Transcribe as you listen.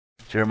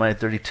Jeremiah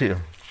 32.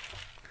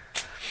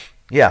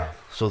 Yeah,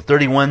 so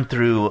 31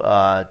 through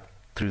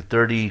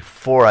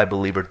 34, I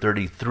believe, or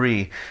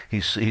 33,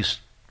 he's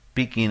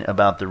speaking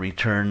about the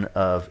return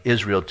of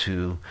Israel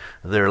to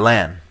their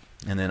land,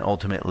 and then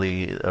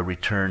ultimately a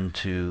return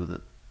to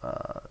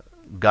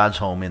God's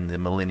home in the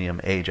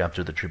millennium age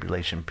after the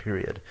tribulation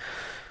period.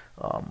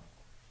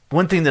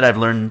 One thing that I've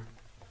learned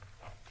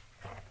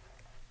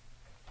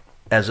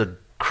as a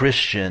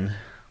Christian,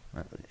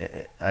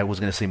 I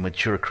was going to say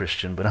mature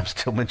Christian, but I'm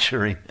still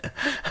maturing,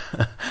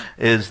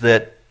 is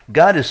that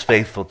God is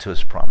faithful to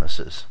his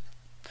promises.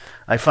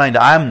 I find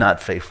I'm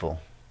not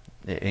faithful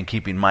in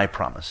keeping my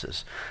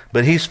promises,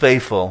 but he's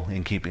faithful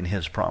in keeping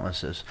his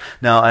promises.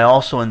 Now, I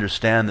also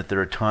understand that there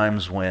are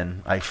times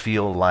when I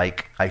feel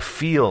like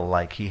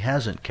he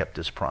hasn't kept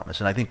his promise,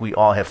 and I think we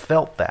all have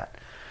felt that.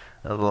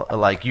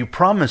 Like, you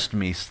promised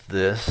me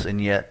this,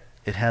 and yet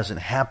it hasn't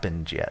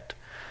happened yet.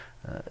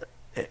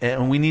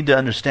 And we need to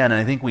understand, and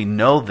I think we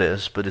know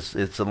this, but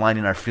it's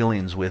aligning our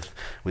feelings with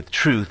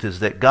truth,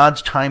 is that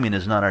God's timing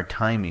is not our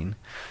timing.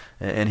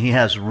 And he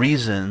has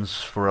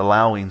reasons for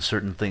allowing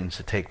certain things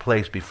to take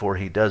place before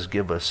he does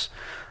give us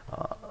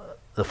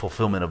the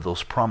fulfillment of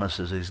those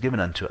promises that he's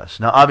given unto us.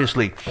 Now,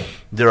 obviously,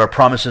 there are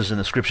promises in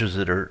the scriptures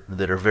that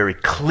are very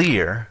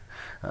clear,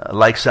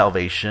 like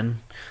salvation.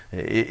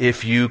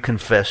 If you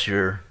confess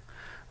your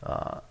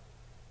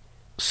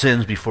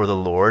sins before the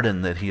Lord,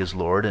 and that he is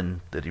Lord,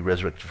 and that he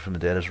resurrected from the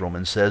dead, as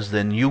Romans says,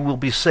 then you will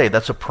be saved.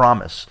 That's a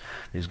promise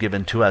he's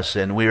given to us,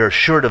 and we are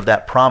assured of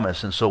that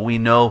promise, and so we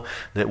know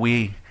that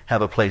we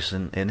have a place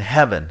in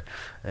heaven.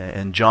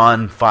 And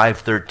John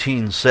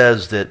 5:13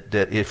 says that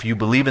if you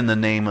believe in the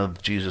name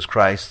of Jesus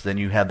Christ, then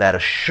you have that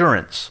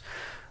assurance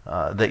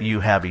that you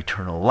have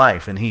eternal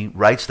life. And he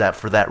writes that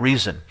for that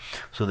reason,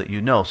 so that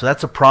you know. So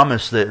that's a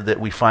promise that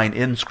we find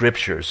in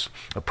Scriptures,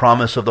 a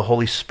promise of the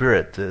Holy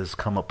Spirit that has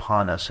come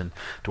upon us and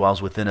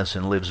dwells within us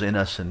and lives in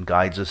us and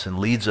guides us and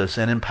leads us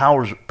and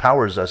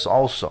empowers us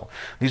also.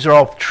 These are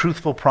all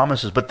truthful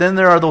promises. But then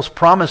there are those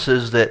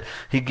promises that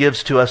he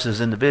gives to us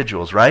as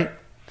individuals, right?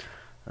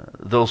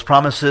 Those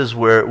promises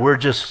where we're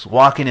just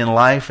walking in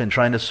life and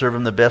trying to serve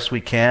him the best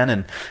we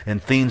can,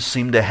 and things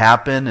seem to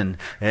happen,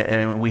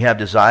 and we have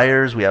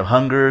desires, we have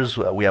hungers,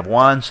 we have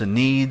wants and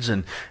needs,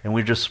 and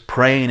we're just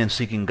praying and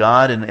seeking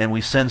God, and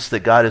we sense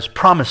that God is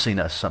promising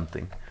us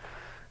something.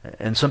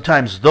 And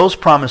sometimes those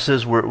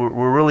promises, we're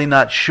really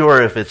not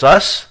sure if it's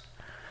us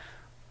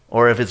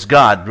or if it's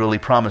God really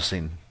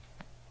promising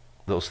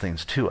those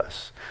things to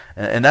us.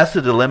 And that's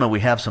the dilemma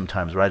we have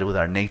sometimes, right, with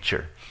our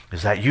nature.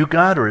 Is that you,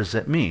 God, or is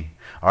it me?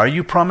 Are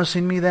you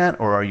promising me that,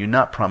 or are you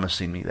not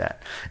promising me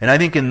that? And I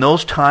think in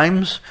those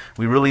times,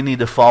 we really need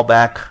to fall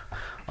back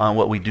on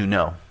what we do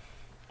know.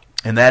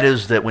 And that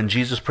is that when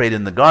Jesus prayed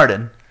in the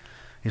garden,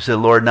 he said,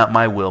 Lord, not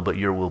my will, but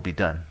your will be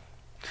done.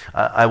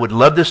 I would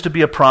love this to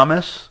be a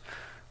promise.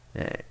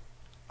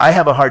 I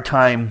have a hard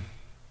time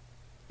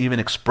even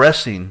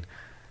expressing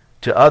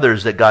to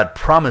others that God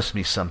promised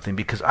me something,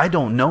 because I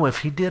don't know if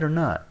he did or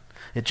not.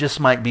 It just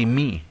might be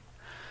me.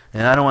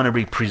 And I don't want to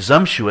be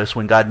presumptuous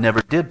when God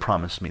never did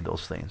promise me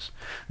those things.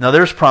 Now,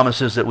 there's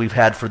promises that we've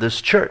had for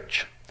this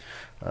church,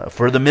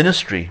 for the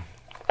ministry,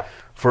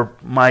 for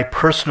my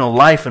personal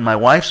life and my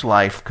wife's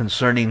life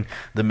concerning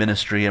the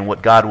ministry and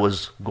what God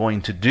was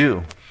going to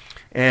do.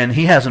 And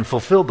he hasn't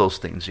fulfilled those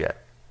things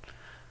yet.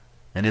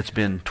 And it's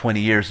been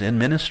 20 years in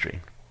ministry.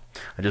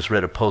 I just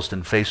read a post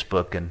on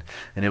Facebook, and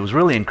it was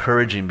really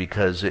encouraging,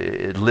 because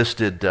it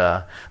listed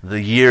the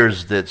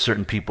years that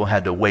certain people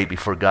had to wait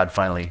before God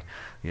finally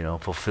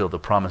fulfill the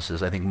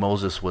promises. I think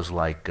Moses was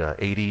like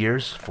 80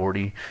 years,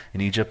 40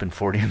 in Egypt and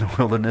 40 in the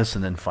wilderness,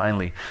 and then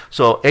finally.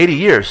 So 80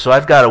 years, so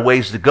I've got a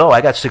ways to go.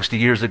 I got 60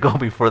 years to go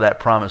before that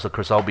promise. Of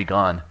course, I'll be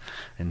gone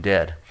and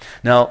dead.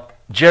 Now,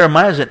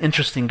 Jeremiah is an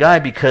interesting guy,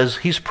 because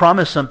he's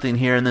promised something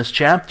here in this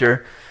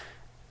chapter,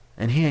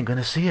 and he ain't going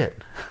to see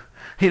it.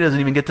 He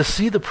doesn't even get to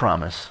see the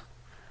promise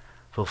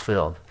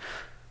fulfilled.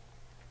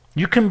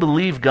 You can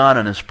believe God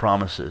on his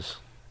promises,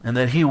 and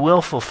that he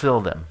will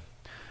fulfill them.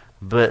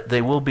 But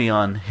they will be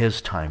on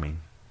his timing,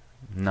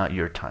 not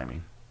your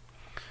timing.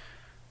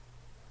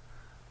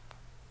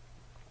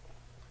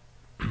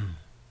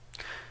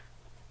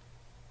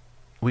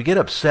 We get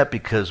upset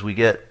because we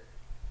get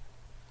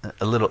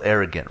a little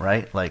arrogant,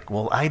 right? Like,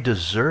 well, I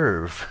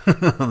deserve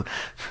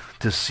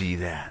to see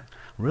that.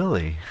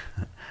 Really?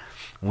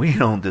 We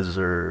don't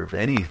deserve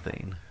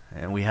anything,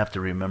 and we have to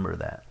remember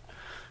that.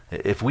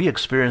 If we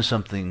experience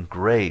something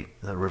great,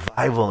 the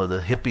revival of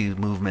the hippie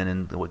movement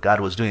and what God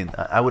was doing,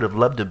 I would have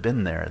loved to have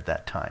been there at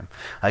that time.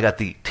 I got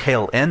the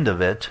tail end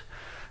of it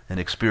and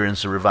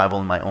experienced a revival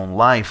in my own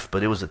life,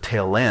 but it was a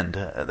tail end.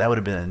 That would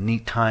have been a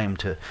neat time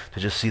to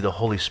just see the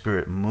Holy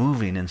Spirit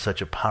moving in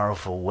such a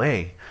powerful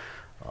way.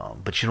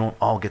 But you don't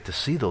all get to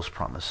see those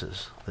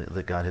promises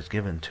that God has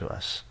given to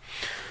us.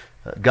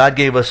 God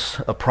gave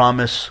us a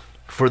promise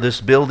for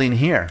this building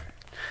here,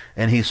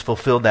 and he's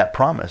fulfilled that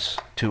promise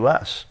to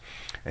us.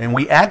 And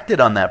we acted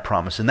on that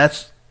promise, and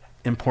that's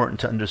important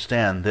to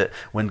understand that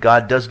when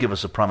God does give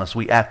us a promise,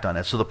 we act on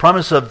it. So the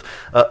promise of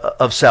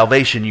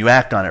salvation, you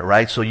act on it,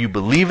 right? So you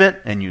believe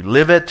it and you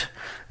live it,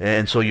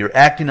 and so you're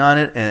acting on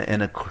it,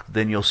 and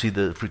then you'll see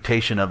the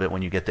fruition of it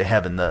when you get to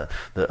heaven. The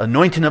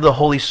anointing of the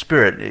Holy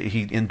Spirit,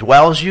 He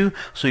indwells you,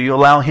 so you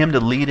allow Him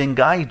to lead and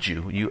guide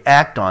you. You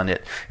act on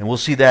it. And we'll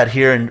see that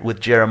here with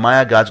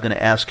Jeremiah. God's going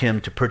to ask him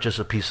to purchase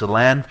a piece of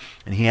land,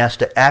 and he has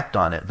to act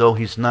on it, though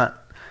he's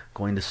not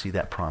going to see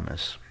that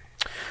promise.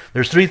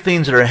 There's three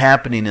things that are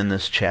happening in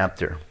this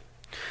chapter.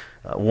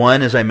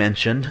 One, as I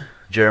mentioned,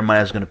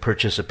 Jeremiah is going to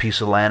purchase a piece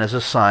of land as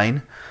a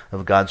sign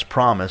of God's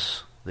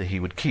promise that he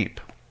would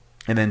keep.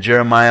 And then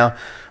Jeremiah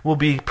will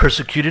be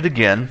persecuted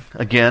again,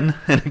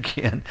 and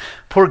again.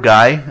 Poor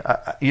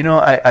guy.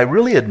 I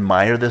really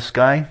admire this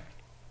guy.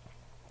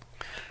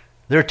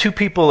 There are two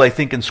people, I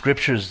think, in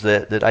Scriptures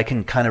that I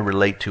can kind of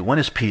relate to. One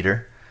is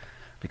Peter,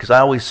 because I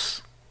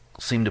always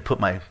seem to put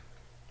my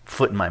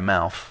foot in my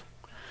mouth,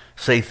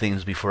 say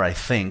things before I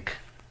think.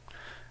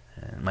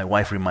 And my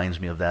wife reminds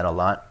me of that a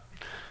lot.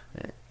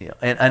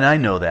 And I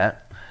know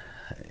that.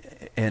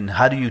 And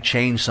how do you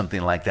change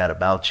something like that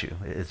about you?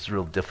 It's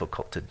real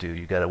difficult to do.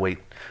 You got to wait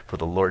for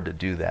the Lord to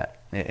do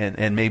that.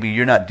 And maybe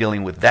you're not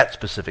dealing with that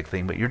specific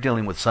thing, but you're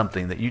dealing with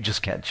something that you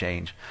just can't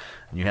change.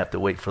 And you have to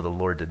wait for the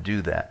Lord to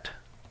do that.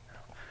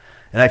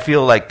 And I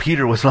feel like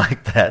Peter was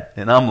like that,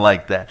 and I'm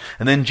like that.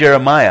 And then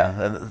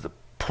Jeremiah, the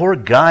poor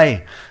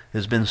guy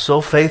has been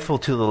so faithful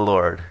to the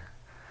Lord,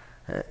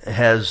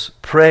 has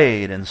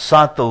prayed and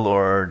sought the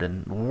Lord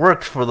and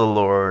worked for the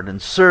Lord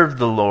and served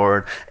the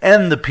Lord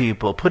and the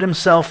people, put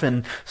himself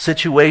in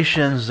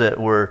situations that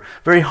were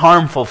very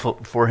harmful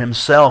for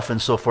himself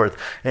and so forth,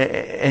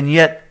 and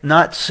yet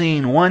not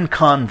seeing one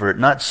convert,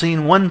 not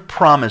seeing one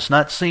promise,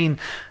 not seeing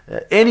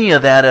any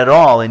of that at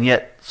all, and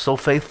yet so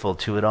faithful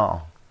to it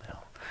all.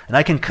 And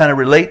I can kind of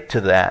relate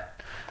to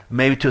that,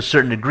 maybe to a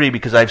certain degree,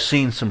 because I've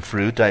seen some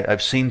fruit.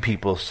 I've seen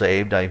people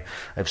saved.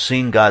 I've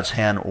seen God's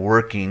hand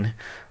working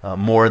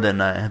more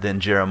than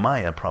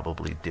Jeremiah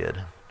probably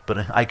did.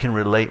 But I can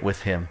relate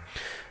with him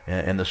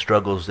and the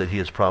struggles that he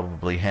has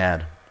probably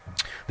had.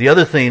 The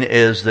other thing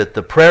is that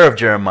the prayer of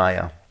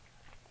Jeremiah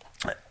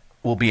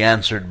will be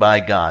answered by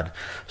God.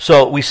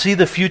 So we see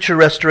the future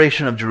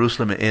restoration of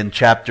Jerusalem in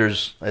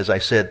chapters, as I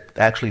said,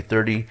 actually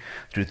 30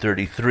 through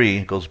 33.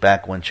 It goes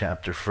back one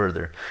chapter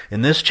further.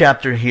 In this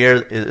chapter here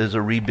is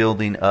a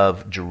rebuilding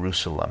of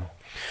Jerusalem.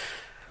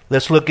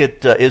 Let's look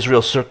at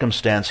Israel's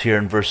circumstance here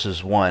in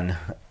verses 1.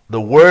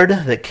 The word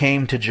that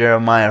came to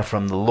Jeremiah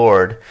from the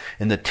Lord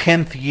in the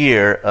 10th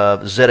year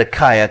of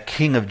Zedekiah,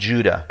 king of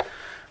Judah,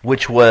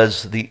 which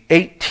was the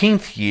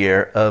 18th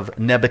year of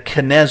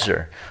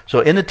Nebuchadnezzar.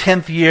 So in the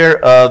 10th year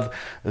of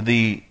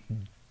the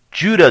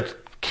Judah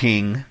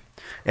king,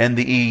 and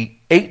the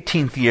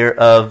 18th year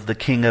of the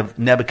king of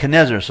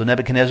Nebuchadnezzar. So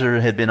Nebuchadnezzar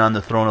had been on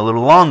the throne a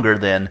little longer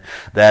than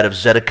that of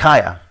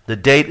Zedekiah. The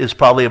date is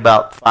probably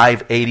about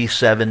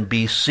 587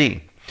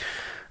 BC.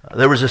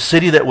 There was a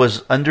city that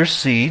was under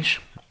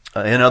siege.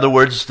 In other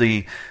words,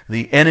 the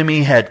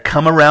enemy had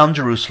come around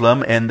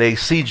Jerusalem and they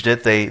sieged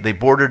it. They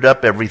boarded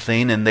up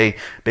everything and they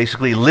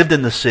basically lived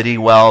in the city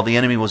while the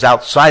enemy was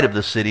outside of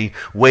the city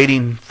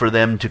waiting for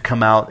them to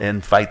come out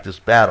and fight this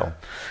battle.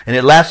 And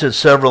it lasted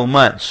several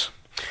months.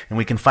 And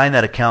we can find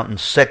that account in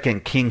 2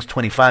 Kings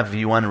 25 if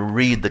you want to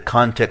read the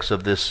context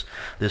of this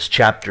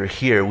chapter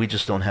here. We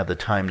just don't have the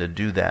time to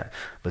do that.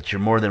 But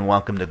you're more than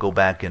welcome to go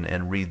back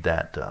and read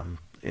that.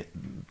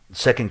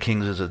 2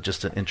 Kings is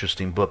just an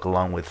interesting book,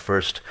 along with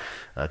 1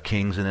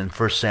 Kings, and then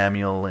 1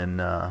 Samuel and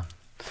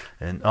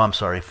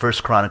 1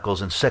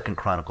 Chronicles and 2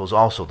 Chronicles.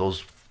 Also,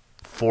 those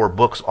four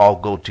books all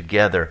go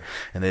together,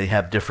 and they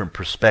have different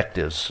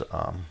perspectives.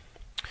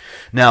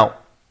 Now,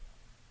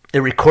 it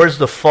records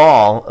the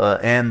fall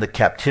and the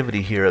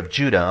captivity here of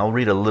Judah. I'll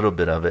read a little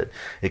bit of it.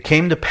 It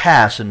came to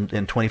pass in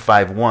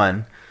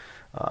 25:1,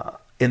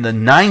 in the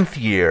 9th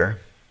year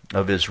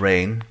of his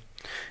reign,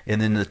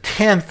 and in the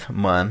 10th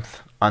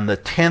month, on the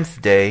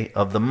 10th day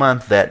of the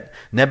month, that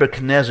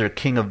Nebuchadnezzar,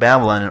 king of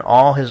Babylon, and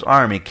all his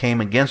army came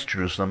against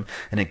Jerusalem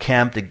and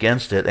encamped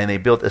against it, and they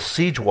built a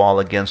siege wall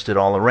against it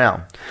all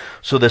around.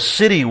 So the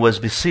city was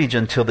besieged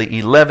until the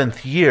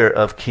 11th year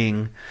of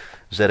King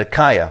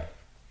Zedekiah.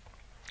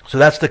 So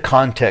that's the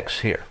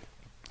context here.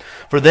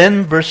 For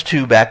then, verse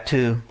 2, back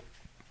to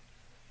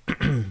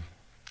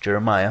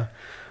Jeremiah.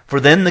 For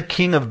then the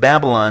king of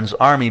Babylon's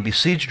army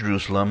besieged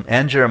Jerusalem,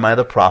 and Jeremiah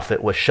the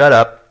prophet was shut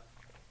up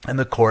in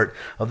the court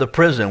of the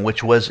prison,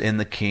 which was in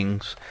the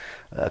king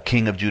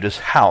of Judah's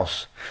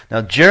house.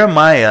 Now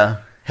Jeremiah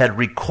had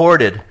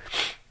recorded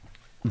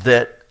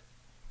that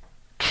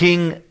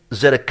King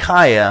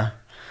Zedekiah,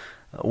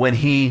 when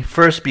he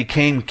first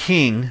became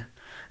king,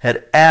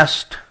 had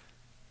asked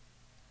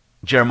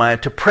Jeremiah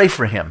to pray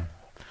for him.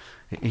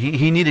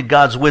 He needed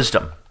God's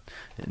wisdom,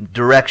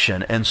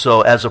 direction, and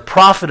so as a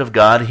prophet of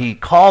God, he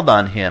called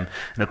on him.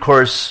 And of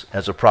course,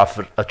 as a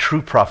prophet, a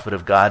true prophet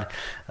of God,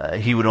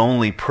 he would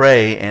only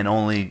pray and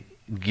only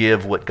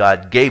give what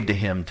God gave to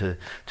him to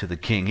the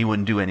king. He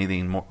wouldn't do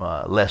anything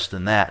less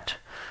than that.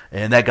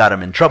 And that got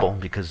him in trouble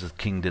because the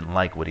king didn't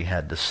like what he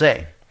had to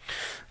say.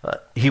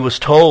 He was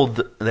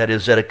told, that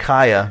is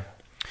Zedekiah,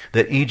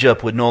 that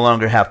Egypt would no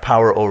longer have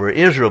power over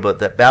Israel, but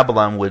that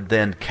Babylon would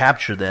then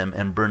capture them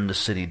and burn the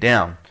city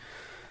down.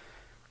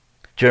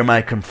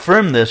 Jeremiah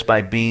confirmed this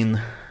by being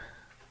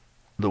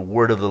the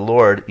word of the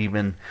Lord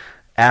even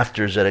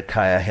after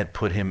Zedekiah had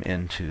put him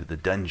into the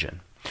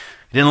dungeon. He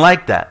didn't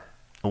like that.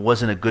 It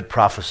wasn't a good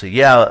prophecy.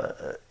 Yeah,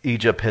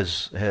 Egypt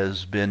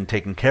has been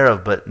taken care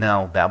of, but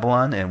now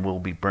Babylon and will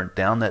be burnt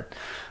down.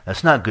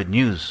 That's not good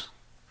news,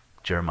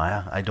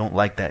 Jeremiah. I don't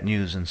like that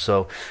news. And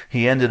so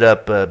he ended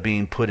up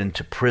being put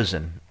into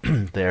prison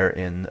there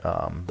in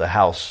the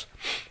house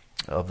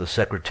of the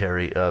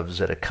secretary of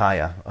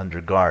Zedekiah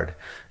under guard,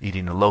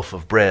 eating a loaf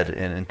of bread,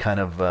 and kind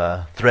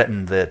of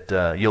threatened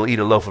that you'll eat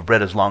a loaf of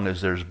bread as long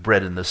as there's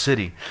bread in the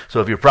city. So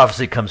if your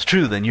prophecy comes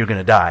true, then you're going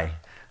to die,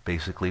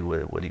 basically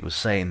what he was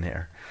saying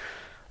there.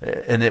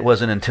 And it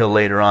wasn't until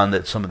later on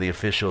that some of the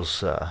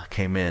officials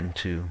came in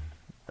to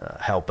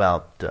help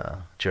out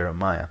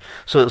Jeremiah.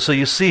 So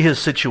you see his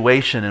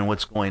situation and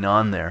what's going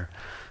on there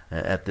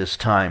at this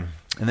time.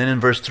 And then in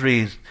verse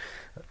 3,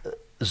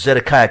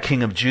 Zedekiah,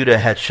 king of Judah,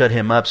 had shut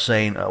him up,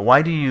 saying,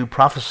 "Why do you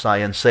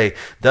prophesy and say,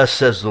 'Thus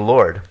says the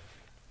Lord'?"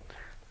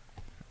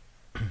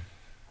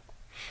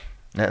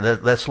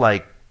 That's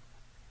like,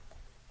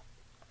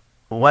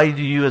 why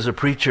do you as a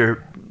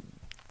preacher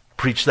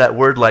preach that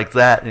word like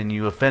that and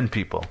you offend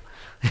people?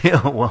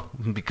 Well,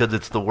 because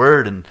it's the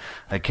word and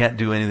I can't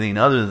do anything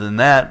other than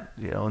that.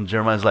 And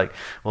Jeremiah's like,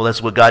 well,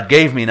 that's what God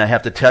gave me and I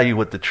have to tell you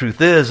what the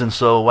truth is, and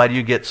so why do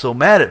you get so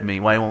mad at me?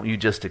 Why won't you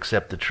just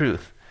accept the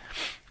truth?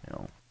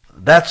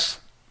 That's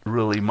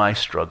really my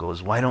struggle,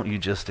 is why don't you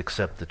just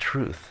accept the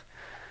truth?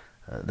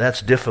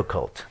 That's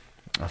difficult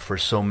for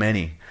so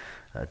many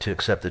to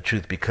accept the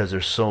truth because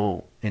they're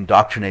so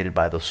indoctrinated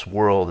by this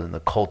world and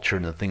the culture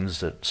and the things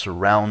that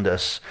surround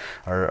us,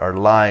 our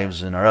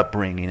lives and our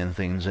upbringing and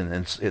things, and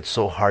it's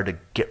so hard to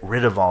get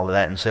rid of all of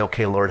that and say,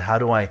 okay, Lord, how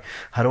do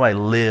I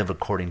live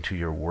according to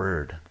your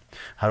word?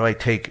 How do I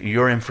take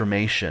your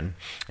information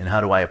and how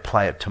do I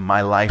apply it to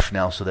my life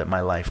now so that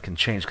my life can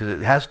change? Because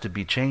it has to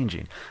be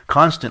changing,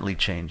 constantly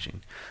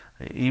changing.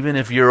 Even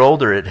if you're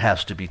older, it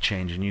has to be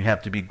changing. You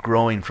have to be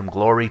growing from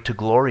glory to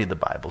glory, the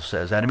Bible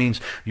says. That means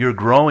you're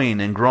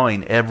growing and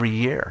growing every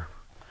year.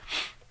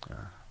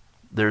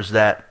 There's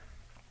that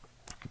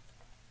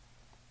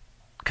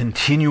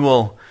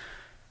continual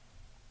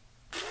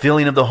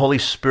filling of the Holy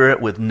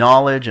Spirit with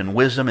knowledge and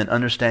wisdom and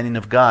understanding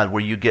of God,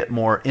 where you get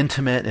more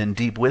intimate and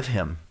deep with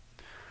Him.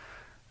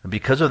 And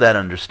because of that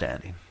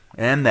understanding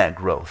and that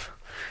growth,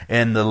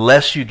 and the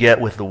less you get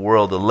with the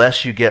world, the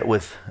less you get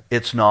with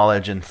its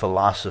knowledge and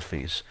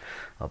philosophies.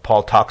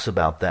 Paul talks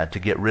about that, to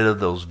get rid of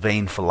those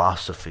vain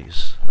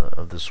philosophies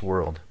of this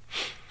world.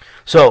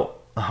 So,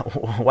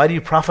 why do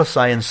you prophesy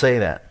and say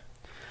that?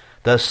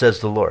 Thus says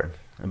the Lord,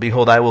 and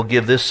behold, I will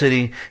give this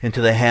city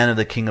into the hand of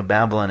the king of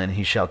Babylon, and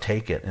he shall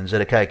take it. And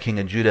Zedekiah king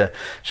of Judah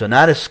shall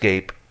not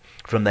escape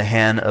from the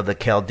hand of the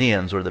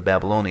Chaldeans or the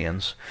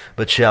Babylonians,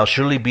 but shall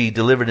surely be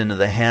delivered into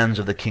the hands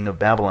of the king of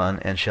Babylon,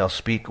 and shall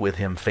speak with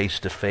him face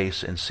to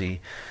face, and see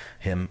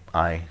him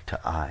eye to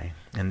eye.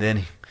 And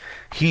then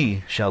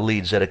he shall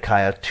lead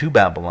Zedekiah to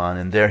Babylon,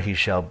 and there he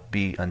shall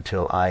be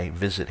until I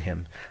visit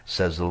him,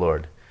 says the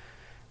Lord.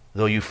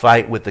 Though you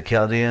fight with the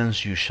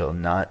Chaldeans, you shall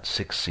not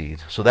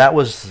succeed. So that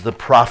was the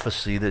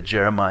prophecy that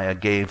Jeremiah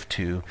gave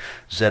to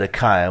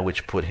Zedekiah,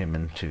 which put him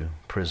into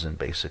prison,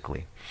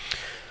 basically.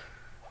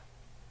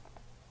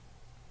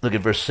 Look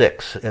at verse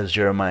 6 as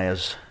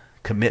Jeremiah's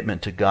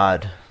commitment to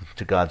God,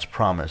 to God's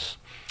promise.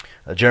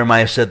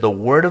 Jeremiah said, the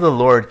word of the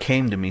Lord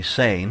came to me,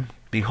 saying,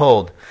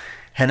 behold,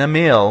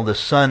 Hanameel, the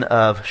son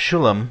of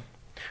Shullam,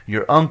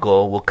 your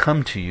uncle, will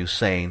come to you,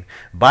 saying,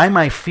 buy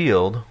my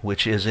field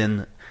which is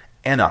in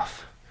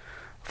Enoth,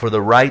 for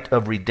the right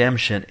of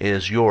redemption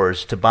is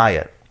yours to buy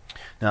it.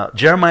 Now,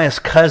 Jeremiah's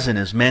cousin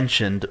is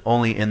mentioned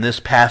only in this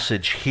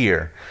passage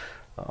here.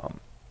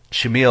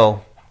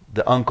 Shemiel,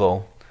 the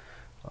uncle,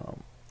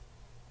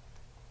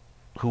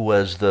 who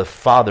was the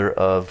father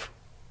of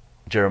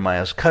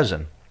Jeremiah's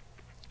cousin,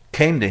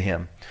 came to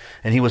him,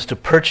 and he was to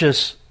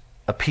purchase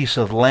a piece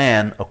of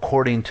land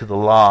according to the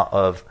law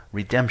of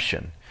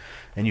redemption.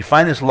 And you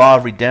find this law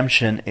of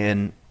redemption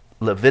in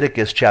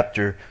Leviticus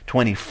chapter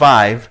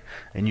 25,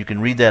 and you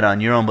can read that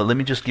on your own, but let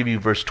me just give you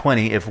verse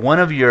 20. If one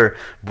of your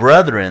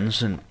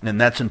brethrens,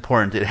 and that's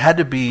important, it had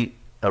to be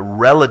a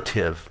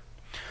relative.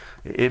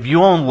 If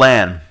you own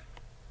land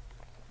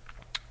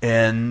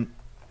and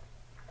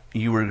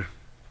you were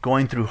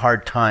going through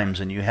hard times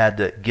and you had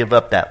to give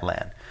up that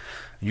land,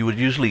 you would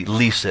usually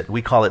lease it.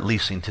 We call it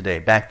leasing today.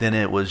 Back then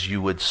it was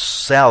you would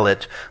sell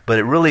it, but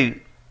it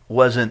really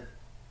wasn't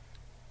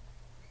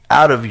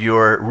out of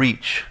your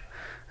reach.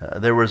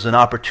 there was an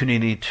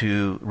opportunity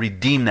to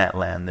redeem that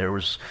land. There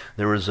was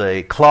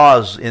a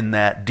clause in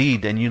that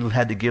deed, and you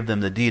had to give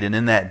them the deed. And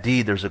in that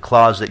deed, there's a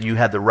clause that you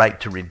had the right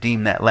to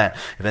redeem that land.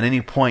 If at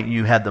any point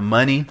you had the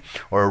money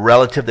or a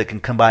relative that can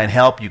come by and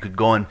help, you could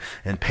go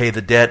and pay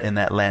the debt, and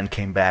that land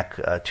came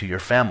back to your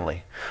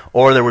family.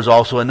 Or there was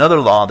also another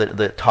law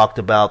that talked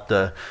about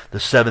the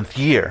seventh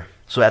year.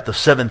 So at the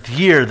seventh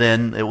year,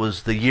 then, it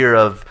was the year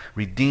of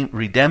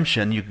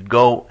redemption. You could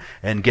go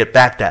and get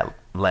back that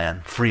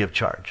land free of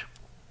charge.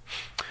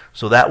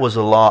 So that was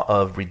a law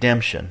of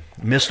redemption.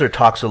 Missler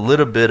talks a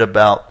little bit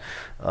about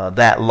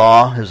that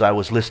law as I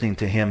was listening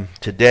to him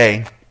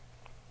today,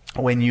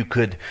 when you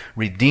could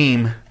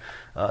redeem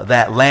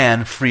that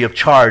land free of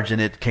charge,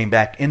 and it came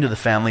back into the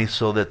family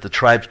so that the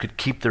tribes could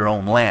keep their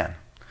own land.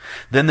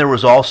 Then there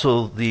was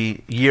also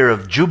the year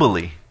of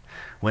Jubilee,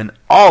 when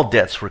all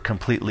debts were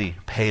completely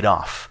paid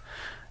off.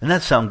 Doesn't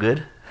that sound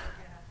good?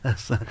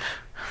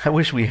 I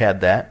wish we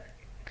had that.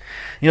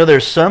 You know,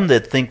 there's some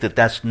that think that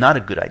that's not a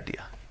good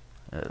idea,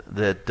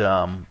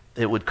 that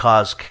it would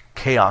cause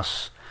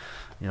chaos,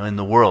 in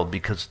the world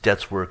because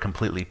debts were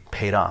completely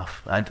paid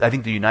off. I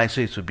think the United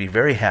States would be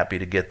very happy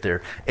to get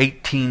their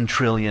 $18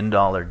 trillion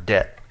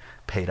debt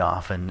paid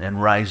off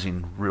and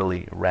rising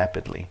really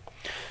rapidly.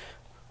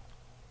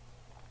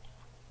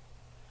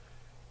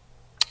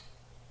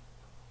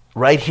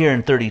 Right here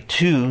in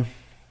 32,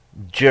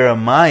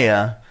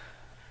 Jeremiah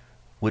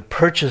would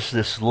purchase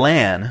this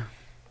land,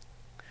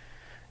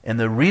 and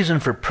the reason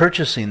for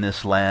purchasing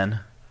this land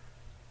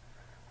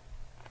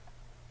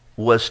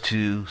was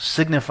to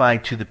signify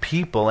to the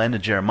people and to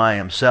Jeremiah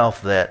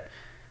himself that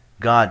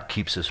God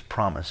keeps his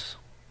promise.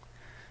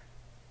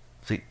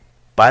 See,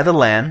 buy the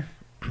land,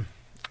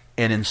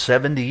 and in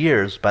 70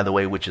 years, by the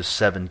way, which is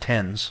 7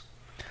 tens,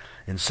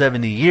 in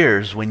 70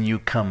 years, when you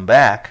come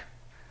back,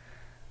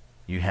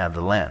 you have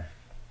the land.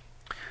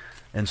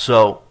 And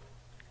so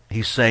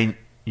he's saying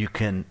you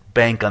can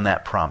bank on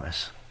that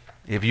promise.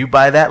 If you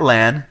buy that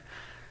land,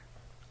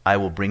 I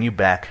will bring you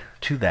back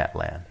to that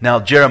land. Now,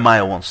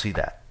 Jeremiah won't see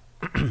that.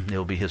 It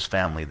will be his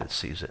family that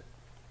sees it.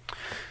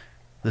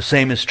 The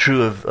same is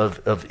true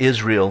of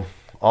Israel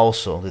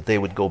also, that they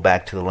would go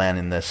back to the land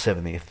in the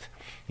 70th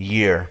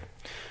year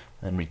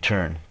and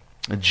return.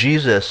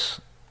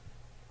 Jesus,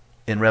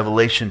 in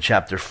Revelation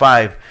chapter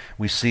 5,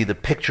 we see the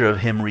picture of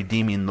him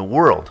redeeming the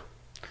world.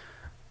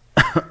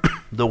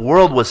 The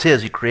world was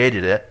his. He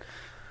created it.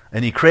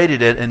 And he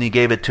created it and he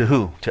gave it to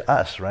who? To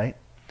us, right?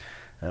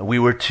 We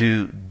were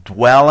to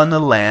dwell on the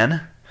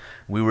land.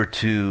 We were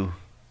to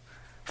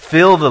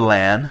fill the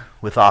land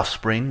with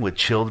offspring, with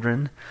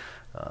children,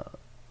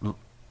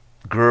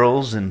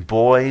 girls and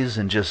boys,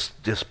 and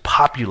just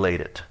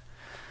populate it.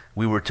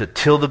 We were to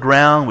till the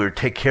ground. We were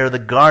to take care of the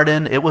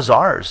garden. It was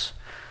ours.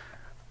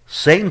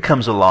 Satan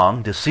comes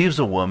along, deceives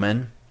a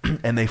woman,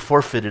 and they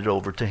forfeit it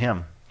over to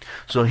him.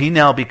 So he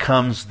now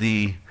becomes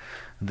the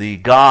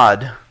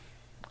God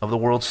of the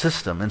world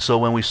system. And so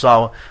when we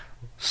saw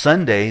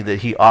Sunday that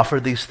he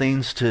offered these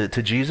things to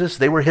Jesus,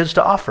 they were his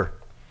to offer.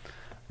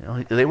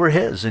 They were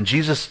his. And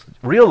Jesus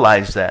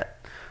realized that.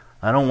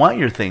 I don't want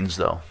your things,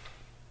 though.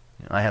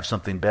 I have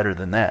something better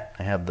than that.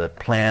 I have the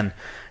plan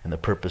and the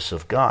purpose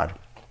of God.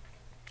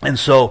 And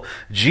so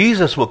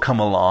Jesus will come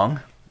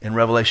along in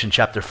Revelation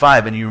chapter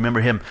 5, and you remember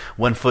him,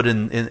 one foot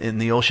in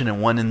the ocean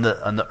and one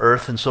on the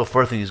earth and so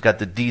forth, and he's got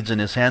the deeds in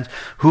his hands.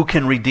 Who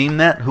can redeem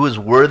that? Who is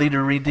worthy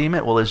to redeem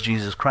it? Well, it's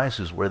Jesus Christ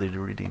who's worthy to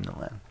redeem the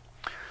land,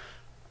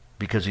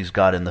 because he's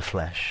God in the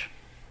flesh.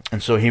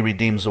 And so he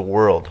redeems the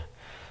world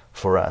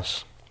for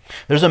us.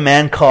 There's a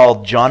man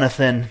called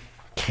Jonathan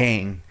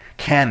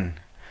Cahn,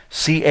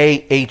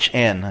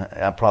 C-A-H-N.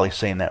 I'm probably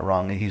saying that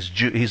wrong.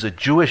 He's a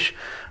Jewish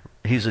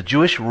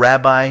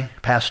rabbi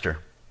pastor,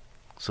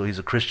 so he's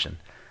a Christian.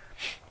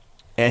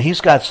 And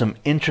he's got some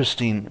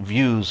interesting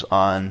views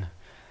on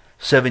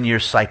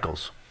 7-year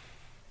cycles.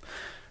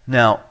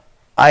 Now,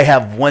 I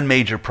have one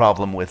major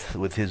problem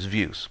with his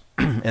views,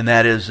 and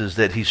that is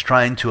that he's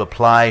trying to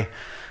apply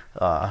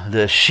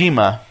the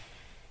Shethmah.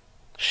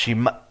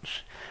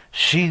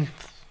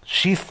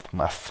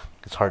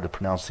 It's hard to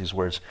pronounce these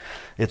words.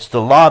 It's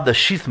the law of the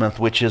Shethmah,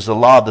 which is the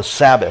law of the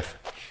Sabbath.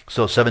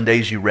 So 7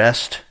 days you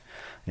rest.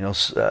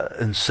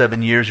 In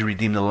 7 years you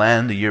redeem the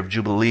land. The year of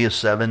Jubilee is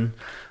 7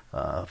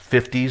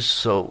 50s.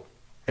 So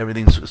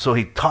So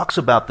he talks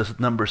about this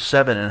number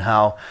 7 and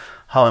how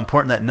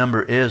important that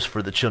number is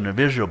for the children of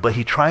Israel. But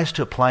he tries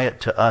to apply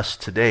it to us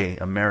today,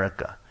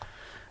 America.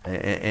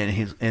 And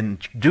he's in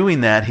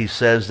doing that, he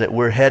says that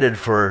we're headed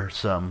for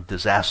some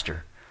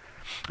disaster.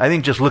 I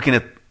think just looking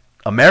at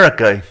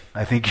America,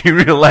 I think you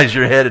realize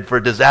you're headed for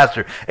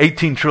disaster.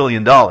 $18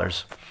 trillion.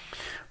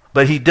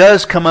 But he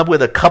does come up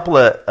with a couple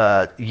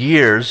of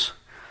years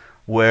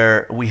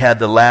where we had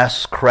the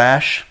last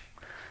crash,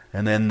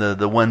 and then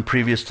the one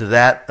previous to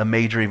that, a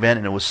major event,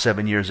 and it was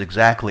 7 years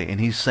exactly.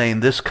 And he's saying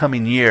this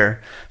coming year,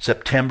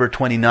 September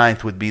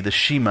 29th, would be the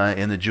Shema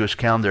in the Jewish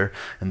calendar,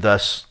 and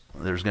thus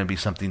there's going to be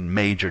something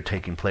major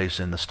taking place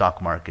in the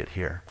stock market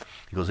here.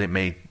 He goes, it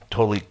may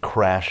totally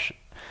crash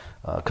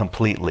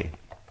completely.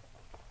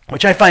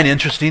 which I find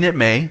interesting. It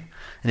may,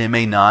 and it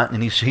may not.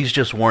 And he's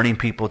just warning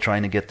people,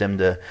 trying to get them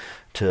to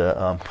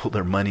pull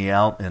their money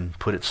out and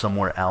put it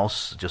somewhere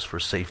else just for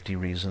safety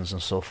reasons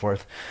and so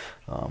forth.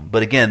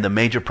 But again, the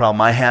major problem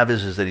I have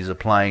is that he's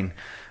applying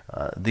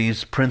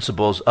these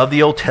principles of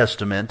the Old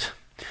Testament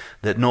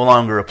that no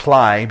longer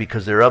apply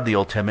because they're of the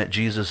Old Testament.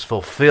 Jesus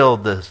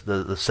fulfilled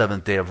the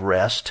seventh day of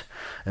rest,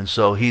 and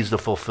so he's the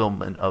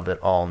fulfillment of it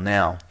all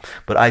now.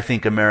 But I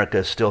think America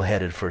is still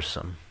headed for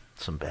some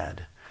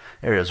bad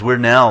areas. We're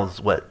now,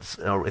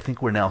 I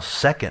think we're now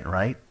second,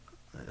 right,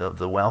 of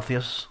the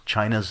wealthiest.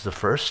 China's the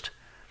first,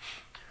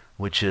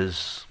 which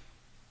is,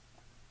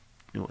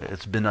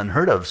 it's been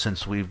unheard of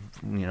since we've,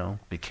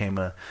 became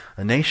a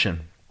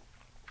nation.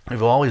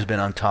 We've always been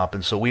on top,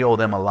 and so we owe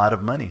them a lot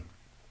of money.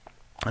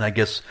 And I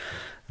guess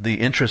the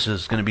interest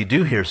is going to be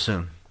due here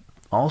soon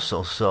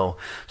also. So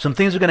some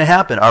things are going to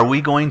happen. Are we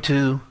going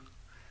to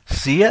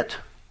see it?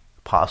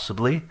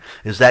 Possibly.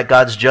 Is that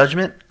God's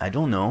judgment? I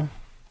don't know.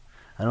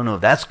 I don't know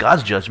if that's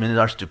God's judgment. It's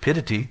our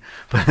stupidity.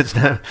 But it's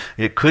not,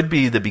 it could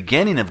be the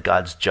beginning of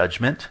God's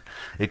judgment.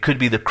 It could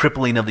be the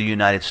crippling of the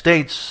United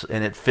States,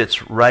 and it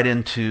fits right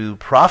into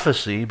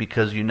prophecy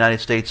because the United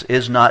States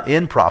is not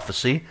in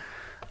prophecy.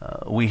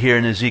 We hear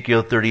in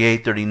Ezekiel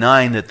 38,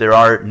 39 that there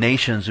are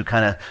nations who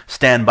kind of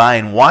stand by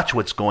and watch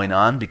what's going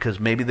on because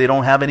maybe they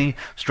don't have any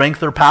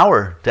strength or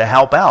power to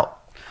help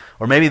out.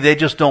 Or maybe they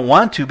just don't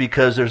want to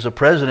because there's a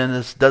president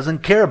that doesn't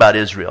care about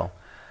Israel.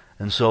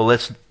 And so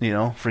let's,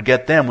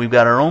 forget them. We've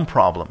got our own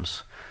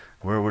problems.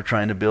 We're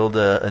trying to build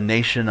a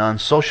nation on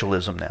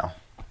socialism now.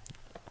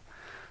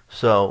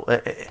 So,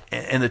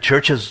 and the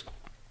church has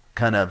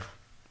kind of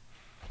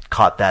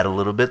caught that a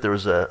little bit. There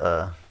was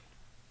a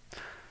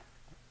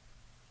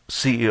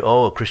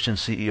CEO, a Christian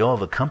CEO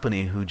of a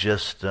company who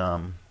just,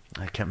 I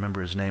can't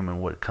remember his name and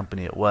what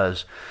company it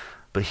was,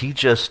 but he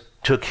just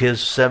took his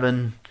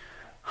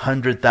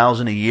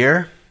 $700,000 a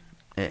year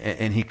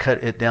and he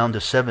cut it down to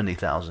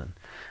 $70,000.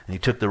 And he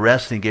took the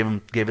rest and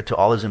gave it to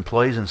all his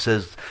employees and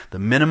says the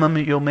minimum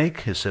that you'll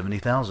make is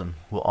 $70,000.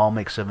 We'll all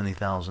make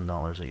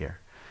 $70,000 a year.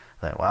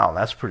 Like, wow,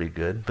 that's pretty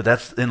good. But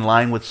that's in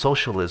line with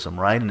socialism,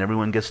 right? And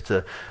everyone gets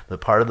to the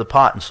part of the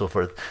pot and so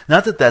forth.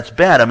 Not that that's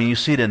bad. I mean, you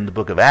see it in the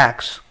book of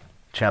Acts,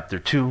 chapter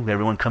 2.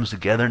 Everyone comes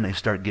together and they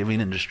start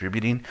giving and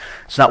distributing.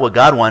 It's not what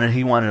God wanted.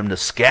 He wanted them to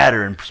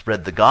scatter and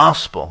spread the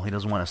gospel. He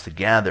doesn't want us to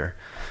gather.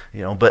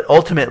 But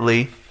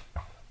ultimately,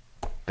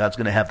 God's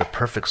going to have the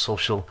perfect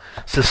social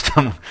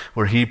system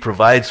where he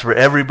provides for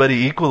everybody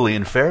equally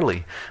and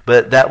fairly.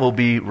 But that will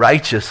be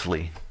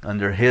righteously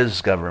under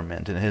his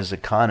government and his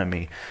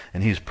economy,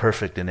 and he's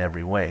perfect in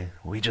every way.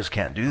 We just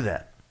can't do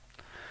that.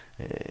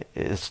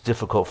 It's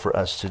difficult for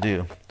us to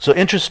do. So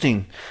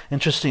interesting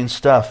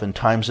stuff in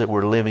times that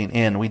we're living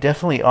in. We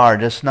definitely are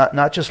just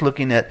not just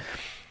looking at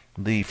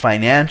the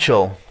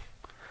financial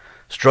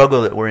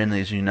struggle that we're in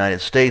these United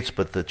States,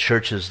 but the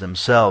churches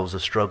themselves, the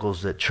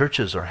struggles that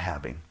churches are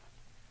having.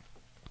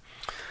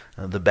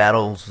 The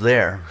battles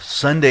there.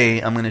 Sunday,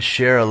 I'm going to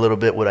share a little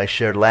bit what I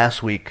shared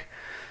last week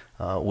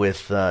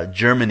with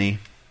Germany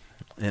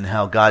and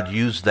how God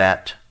used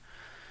that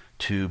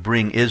to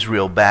bring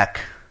Israel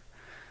back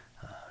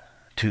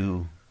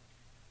to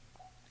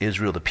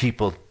Israel, the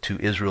people, to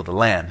Israel, the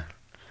land.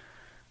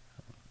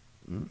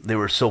 They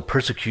were so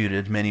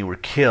persecuted, many were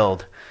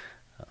killed.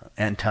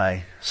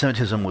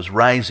 Anti-Semitism was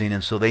rising,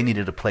 and so they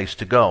needed a place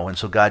to go. And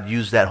so God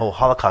used that whole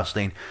Holocaust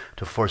thing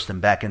to force them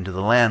back into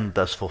the land,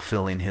 thus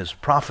fulfilling his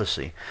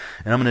prophecy.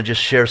 And I'm going to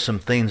just share some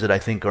things that I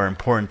think are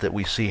important that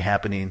we see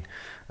happening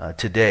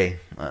today.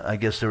 I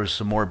guess there was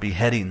some more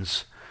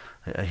beheadings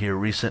here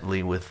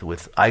recently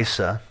with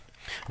Isa.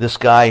 This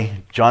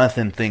guy,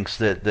 Jonathan, thinks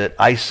that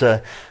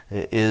Isa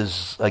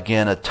is,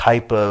 again, a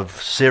type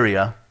of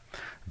Syria.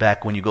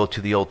 Back when you go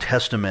to the Old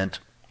Testament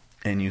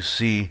and you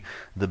see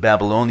the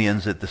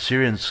Babylonians, that the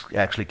Syrians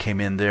actually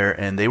came in there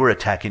and they were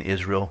attacking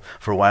Israel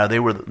for a while. They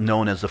were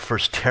known as the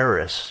first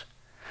terrorists.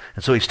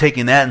 And so he's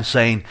taking that and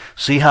saying,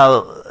 see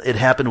how it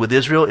happened with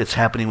Israel? It's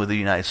happening with the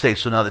United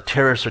States. So now the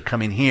terrorists are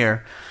coming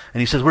here.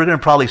 And he says, we're going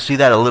to probably see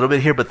that a little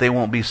bit here, but they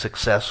won't be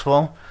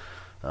successful.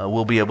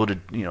 We'll be able to,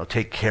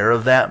 take care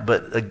of that.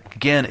 But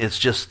again, it's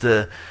just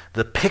the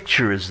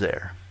picture is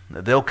there.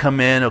 They'll come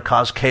in, it'll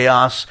cause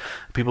chaos.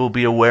 People will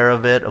be aware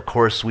of it. Of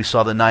course, we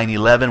saw the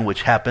 9/11,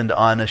 which happened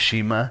on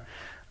Ashima,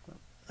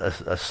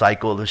 a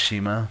cycle of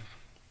Ashima,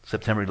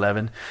 September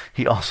 11.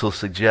 He also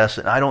suggests,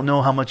 and I don't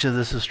know how much of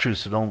this is true,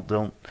 so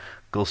don't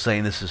go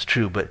saying this is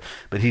true, but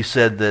he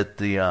said that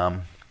the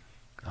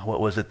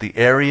the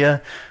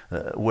area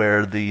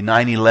where the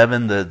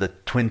 9/11, the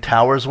Twin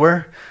Towers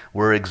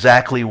were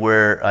exactly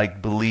where I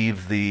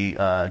believe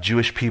the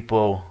Jewish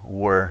people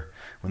were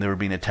when they were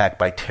being attacked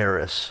by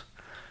terrorists.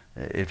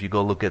 If you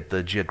go look at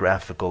the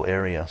geographical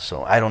area.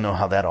 So I don't know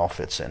how that all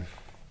fits in.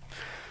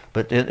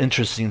 But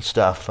interesting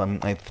stuff.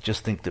 I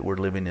just think that we're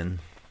living in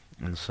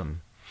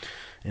some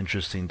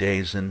interesting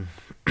days. And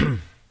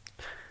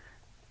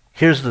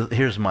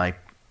here's my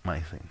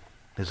thing,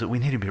 is that we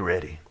need to be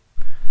ready.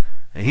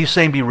 And he's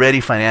saying be ready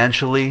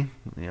financially,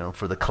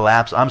 for the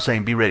collapse. I'm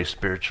saying be ready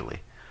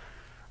spiritually.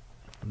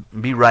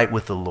 Be right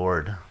with the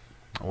Lord.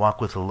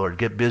 Walk with the Lord.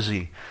 Get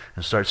busy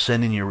and start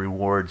sending your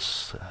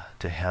rewards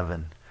to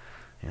heaven.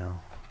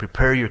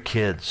 Prepare your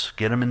kids.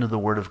 Get them into the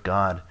Word of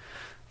God.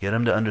 Get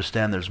them to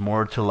understand there's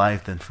more to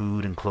life than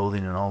food and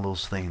clothing and all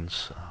those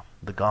things.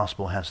 The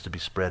gospel has to be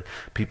spread.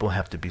 People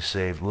have to be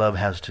saved. Love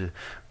has to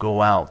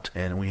go out,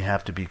 and we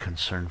have to be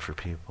concerned for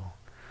people.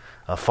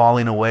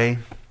 Falling away,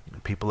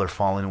 people are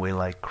falling away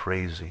like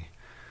crazy.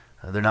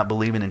 They're not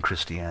believing in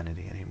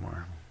Christianity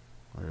anymore.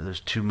 There's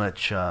too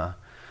much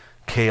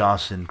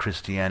chaos in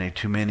Christianity,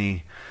 too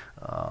many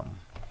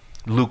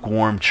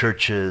lukewarm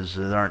churches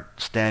that aren't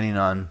standing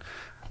on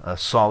a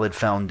solid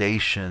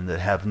foundation, that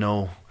have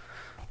no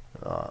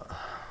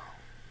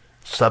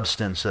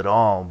substance at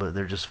all, but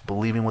they're just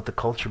believing what the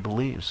culture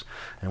believes.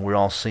 And we're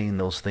all seeing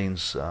those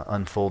things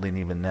unfolding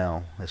even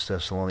now, as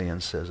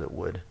Thessalonians says it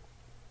would.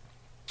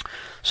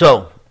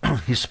 So,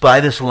 he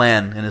spied this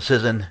land, and it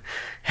says, and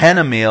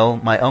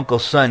Hanameel, my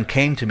uncle's son,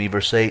 came to me,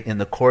 verse 8, in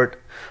the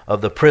court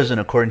of the prison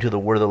according to the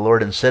word of the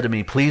Lord, and said to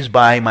me, please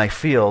buy my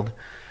field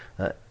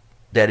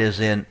that is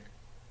in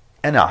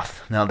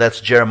Anath. Now that's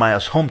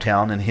Jeremiah's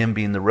hometown, and him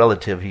being the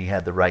relative, he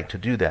had the right to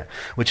do that,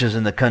 which is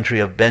in the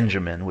country of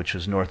Benjamin, which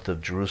is north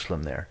of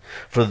Jerusalem there.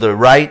 For the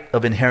right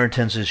of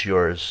inheritance is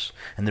yours,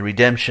 and the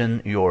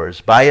redemption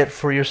yours. Buy it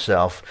for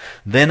yourself.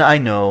 Then I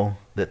know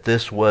that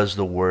this was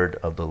the word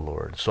of the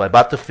Lord. So I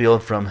bought the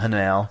field from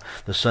Hanel,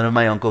 the son of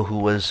my uncle who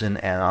was in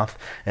Anath,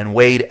 and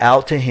weighed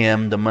out to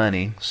him the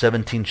money,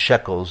 17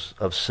 shekels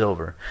of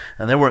silver.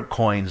 And they weren't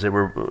coins, they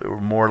were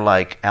more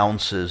like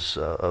ounces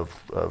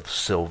of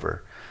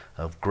silver,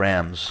 of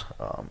grams,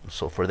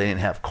 so forth. They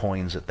didn't have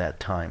coins at that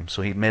time.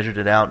 So he measured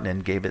it out and then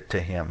gave it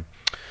to him.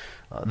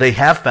 They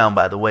have found,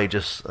 by the way,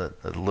 just a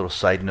little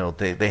side note,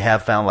 they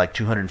have found like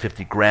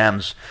 250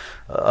 grams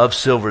of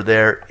silver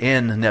there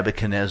in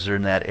Nebuchadnezzar,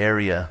 in that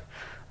area,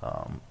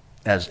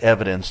 as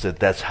evidence that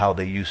that's how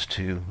they used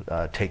to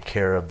take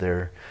care of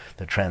their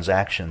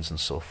transactions and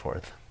so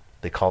forth.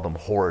 They call them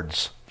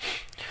hoards.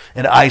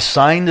 And I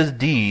signed the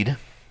deed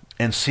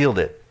and sealed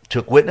it,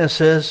 took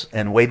witnesses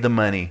and weighed the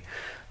money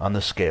on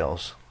the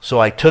scales. So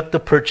I took the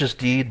purchase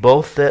deed,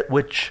 both that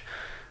which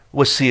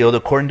was sealed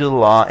according to the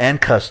law and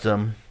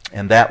custom,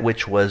 and that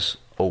which was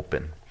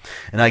open.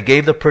 And I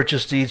gave the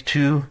purchase deed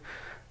to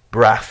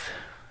Brath,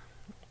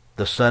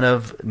 the son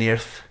of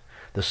Nearth,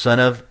 the son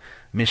of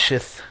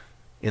Mishith,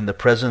 in the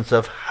presence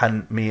of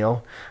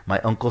Hanmeel, my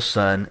uncle's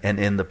son,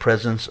 and in the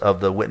presence of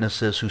the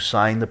witnesses who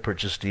signed the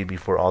purchase deed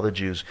before all the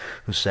Jews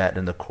who sat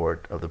in the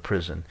court of the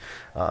prison.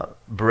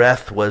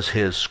 Brath was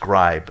his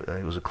scribe.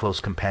 He was a close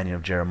companion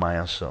of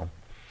Jeremiah, so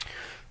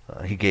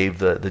he gave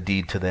the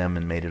deed to them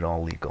and made it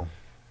all legal.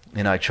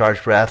 And I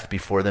charged Brath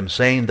before them,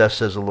 saying, thus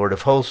says the Lord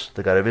of hosts,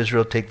 the God of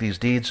Israel, take these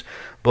deeds,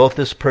 both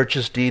this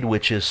purchase deed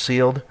which is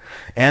sealed,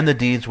 and the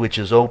deeds which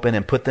is open,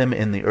 and put them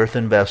in the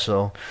earthen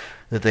vessel,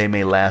 that they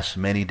may last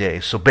many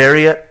days. So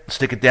bury it,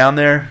 stick it down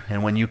there,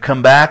 and when you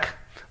come back,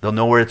 they'll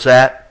know where it's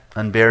at.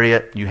 Unbury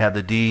it, you have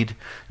the deed,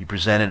 you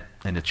present it,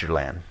 and it's your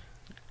land.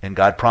 And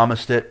God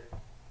promised it,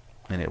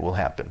 and it will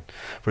happen.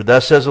 For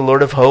thus says the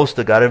Lord of hosts,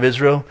 the God of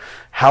Israel,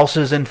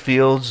 houses and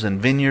fields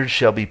and vineyards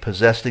shall be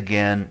possessed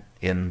again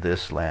in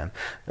this land.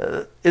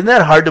 Isn't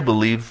that hard to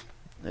believe?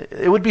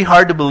 It would be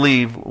hard to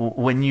believe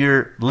when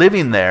you're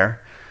living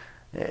there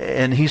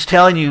and he's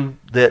telling you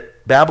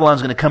that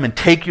Babylon's going to come and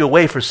take you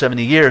away for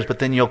 70 years, but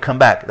then you'll come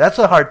back. That's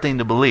a hard thing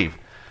to believe.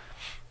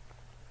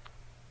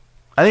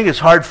 I think it's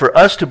hard for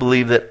us to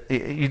believe that.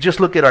 You just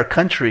look at our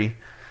country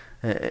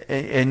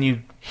and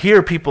you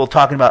hear people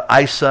talking about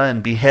ISA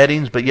and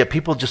beheadings, but yet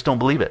people just don't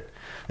believe it.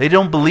 They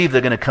don't believe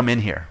they're going to come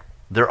in here.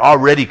 They're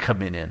already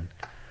coming in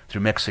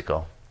through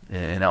Mexico.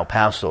 In El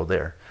Paso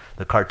there.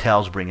 The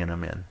cartel's bringing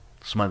them in,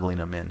 smuggling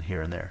them in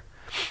here and there.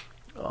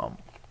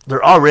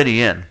 They're already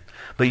in.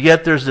 But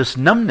yet there's this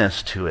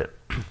numbness to it,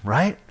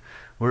 right?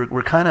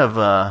 We're kind of,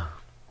 I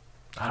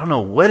don't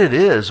know what it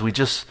is. We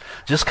just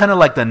kind of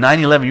like the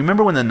 9/11. You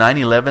remember when the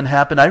 9/11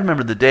 happened? I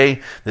remember the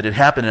day that it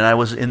happened, and I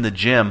was in the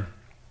gym.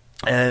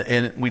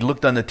 And we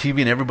looked on the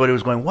TV, and everybody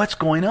was going, what's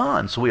going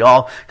on? So we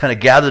all kind of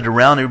gathered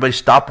around. Everybody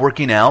stopped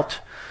working out.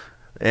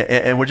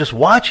 And we're just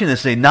watching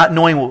this thing, not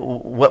knowing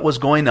what was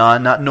going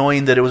on, not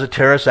knowing that it was a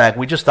terrorist act.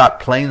 We just thought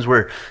planes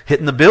were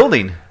hitting the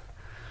building.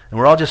 And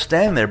we're all just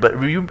standing there. But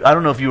I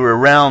don't know if you were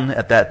around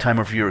at that time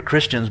or if you were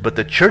Christians, but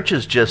the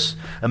churches just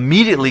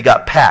immediately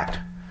got packed.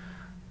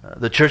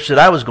 The church that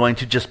I was going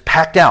to just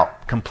packed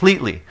out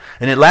completely.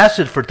 And it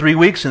lasted for 3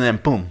 weeks, and then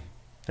boom,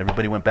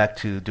 everybody went back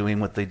to doing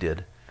what they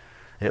did.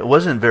 It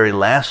wasn't very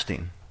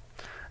lasting.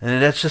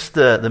 And that's just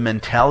the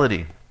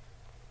mentality.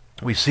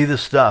 We see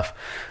this stuff.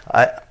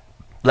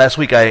 Last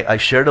week I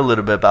shared a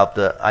little bit about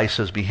the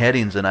ISIS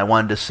beheadings, and I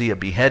wanted to see a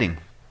beheading.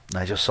 And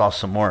I just saw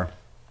some more.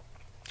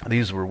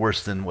 These were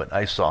worse than what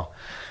I saw.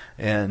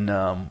 And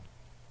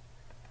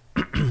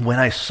when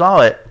I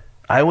saw it,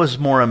 I was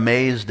more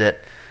amazed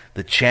at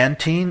the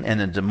chanting and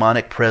the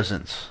demonic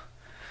presence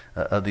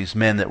of these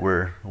men that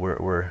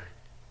were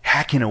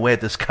hacking away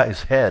at this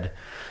guy's head.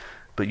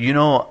 But you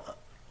know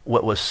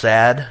what was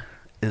sad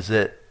is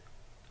that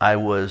I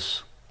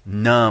was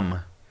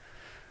numb.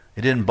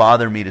 It didn't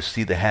bother me to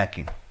see the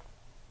hacking.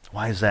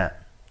 Why is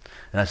that?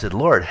 And I said,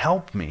 Lord,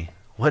 help me.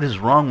 What is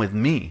wrong with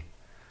me?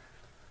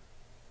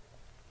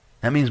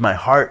 That means my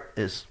heart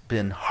has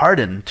been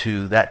hardened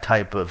to that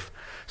type of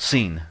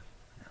scene.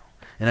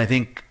 And I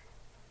think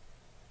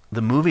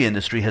the movie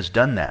industry has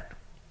done that.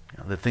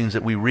 The things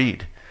that we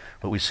read,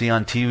 what we see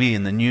on TV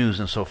and the news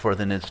and so forth,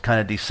 and it's kind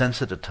of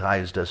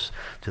desensitized us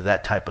to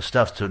that type of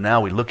stuff. So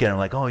now we look at it and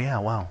like, oh yeah,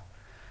 wow.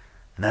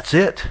 And that's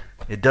it.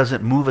 It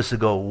doesn't move us to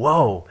go,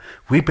 whoa,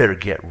 we better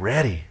get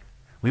ready.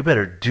 We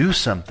better do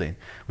something.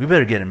 We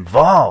better get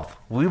involved.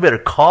 We better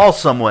call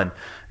someone.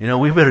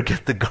 We better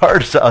get the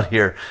guards out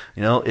here.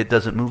 It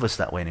doesn't move us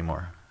that way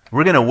anymore.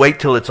 We're going to wait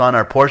till it's on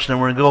our porch and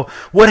we're going to go,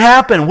 what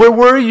happened? Where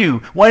were you?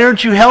 Why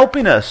aren't you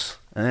helping us?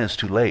 And then it's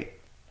too late.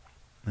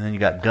 And then you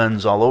got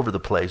guns all over the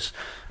place.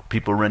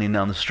 People running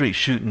down the street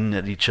shooting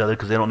at each other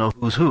because they don't know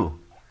who's who.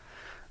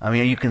 I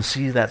mean, you can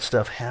see that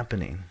stuff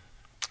happening.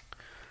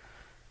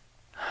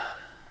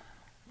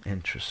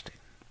 Interesting.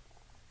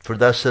 For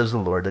thus says the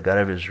Lord, the God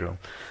of Israel,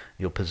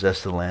 you'll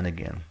possess the land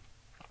again.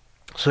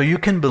 So you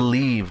can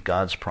believe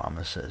God's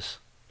promises.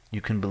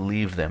 You can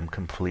believe them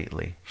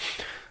completely.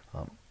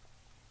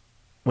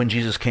 When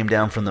Jesus came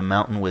down from the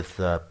mountain with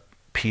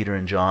Peter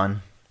and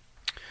John,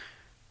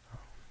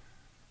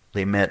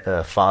 they met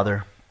a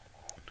father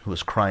who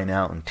was crying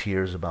out in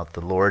tears about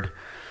the Lord,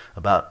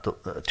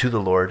 to the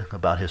Lord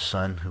about his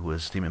son who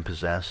was demon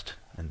possessed,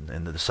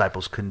 and the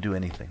disciples couldn't do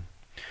anything.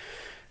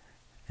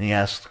 And he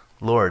asked,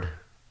 Lord,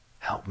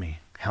 help me.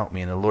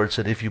 And the Lord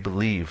said, if you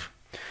believe.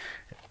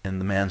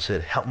 And the man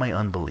said, help my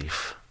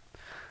unbelief.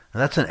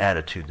 And that's an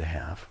attitude to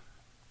have.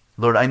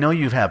 Lord, I know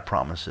you have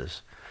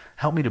promises.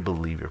 Help me to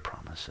believe your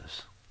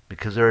promises.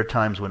 Because there are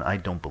times when I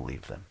don't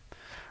believe them.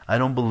 I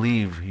don't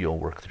believe you'll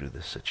work through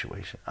this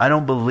situation. I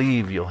don't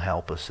believe you'll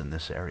help us in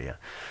this area.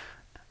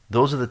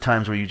 Those are the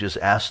times where you just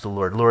ask the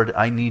Lord, Lord,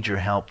 I need your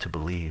help to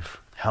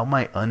believe. Help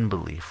my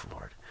unbelief,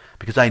 Lord.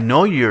 Because I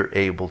know you're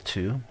able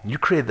to. You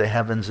created the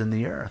heavens and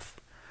the earth.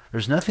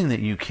 There's nothing that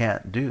you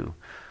can't do.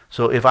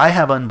 So if I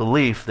have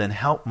unbelief, then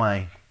help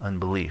my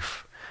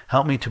unbelief.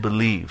 Help me to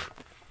believe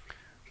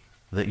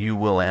that you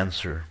will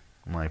answer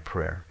my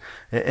prayer.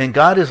 And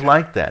God is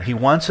like that. He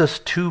wants us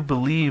to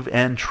believe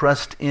and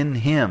trust in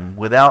him.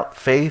 Without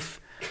faith,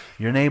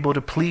 you're unable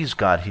to please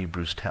God,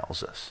 Hebrews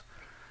tells us.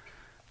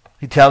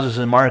 He tells us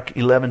in Mark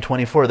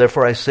 11:24,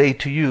 therefore I say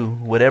to you,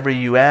 whatever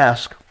you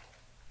ask,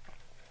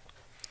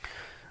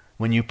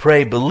 when you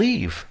pray,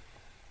 believe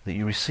that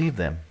you receive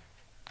them,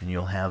 and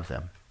you'll have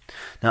them.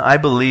 Now, I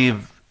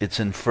believe it's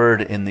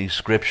inferred in these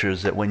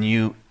scriptures that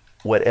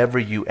whatever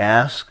you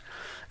ask,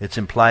 it's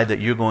implied that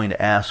you're going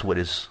to ask what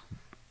is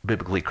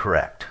biblically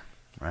correct,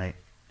 right?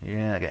 You're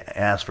not going to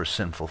ask for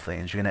sinful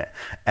things. You're going to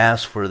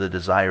ask for the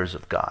desires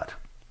of God.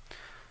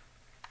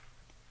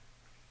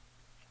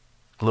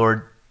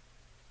 Lord,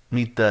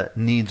 meet the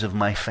needs of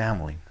my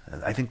family.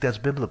 I think that's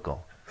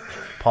biblical.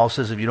 Paul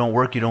says if you don't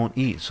work, you don't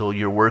eat. So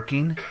you're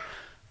working,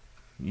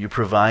 you're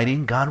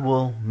providing, God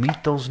will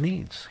meet those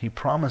needs. He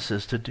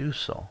promises to do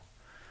so.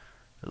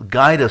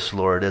 Guide us,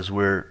 Lord, as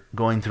we're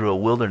going through a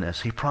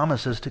wilderness. He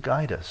promises to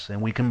guide us,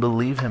 and we can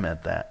believe him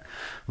at that.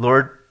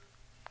 Lord,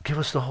 give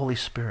us the Holy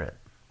Spirit,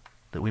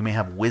 that we may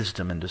have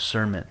wisdom and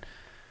discernment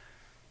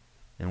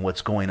in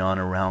what's going on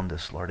around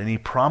us, Lord. And he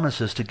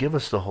promises to give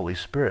us the Holy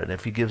Spirit.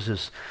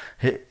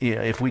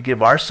 If we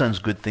give our sons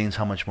good things,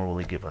 how much more will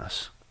he give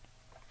us?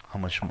 How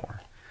much more?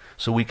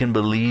 So we can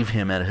believe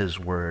him at his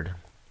word.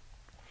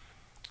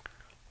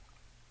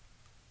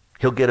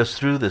 He'll get us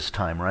through this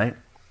time, right?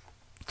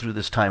 Through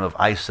this time of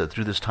ISA,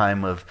 through this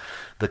time of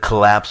the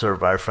collapse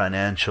of our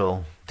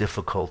financial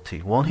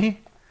difficulty. Won't he?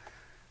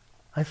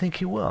 I think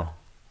he will.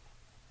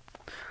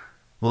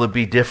 Will it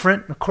be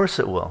different? Of course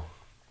it will.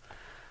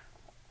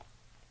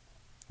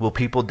 Will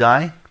people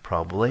die?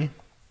 Probably.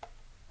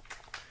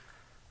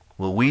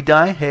 Will we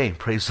die? Hey,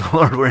 praise the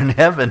Lord, we're in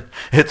heaven.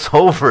 It's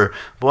over.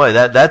 Boy,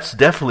 that's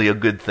definitely a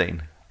good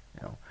thing.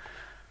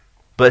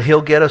 But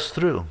he'll get us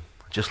through.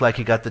 Just like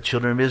he got the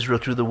children of Israel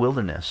through the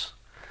wilderness.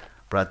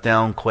 Brought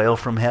down quail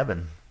from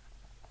heaven.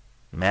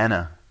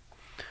 Manna.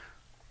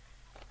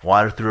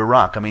 Water through a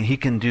rock. I mean, he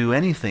can do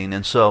anything.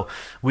 And so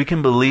we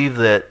can believe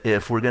that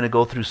if we're going to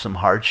go through some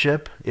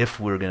hardship,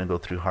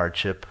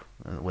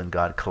 when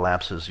God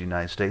collapses the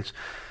United States,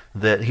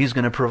 that he's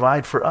going to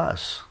provide for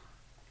us.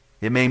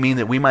 It may mean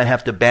that we might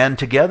have to band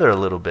together a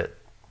little bit.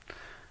 It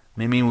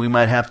may mean we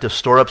might have to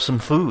store up some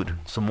food,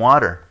 some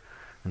water,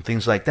 and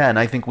things like that. And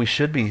I think we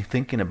should be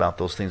thinking about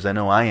those things. I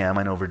know I am.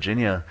 I know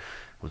Virginia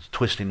was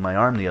twisting my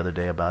arm the other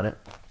day about it.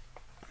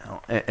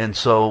 And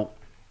so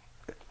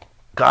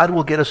God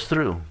will get us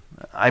through.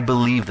 I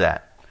believe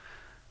that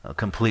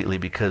completely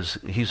because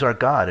he's our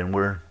God and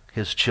we're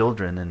his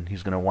children and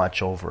he's going to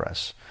watch over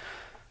us.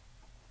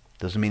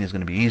 Doesn't mean it's going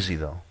to be easy,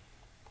 though.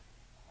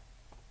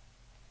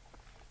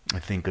 I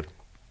think of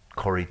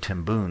Corrie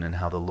ten Boom and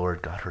how the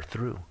Lord got her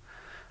through.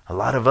 A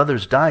lot of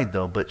others died,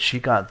 though, but she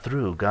got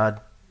through. God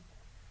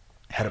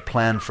had a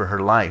plan for her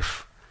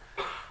life,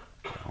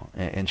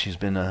 and she's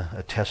been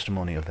a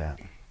testimony of that.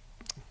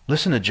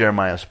 Listen to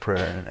Jeremiah's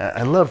prayer. And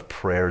I love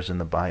prayers in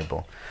the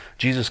Bible.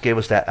 Jesus gave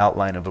us that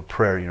outline of a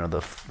prayer,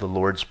 the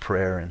Lord's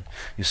Prayer, and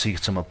you see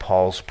some of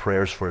Paul's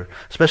prayers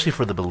especially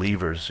for the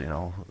believers,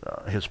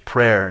 his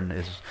prayer and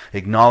his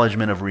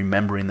acknowledgement of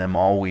remembering them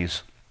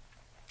always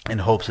in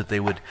hopes that they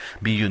would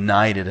be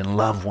united and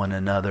love one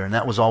another. And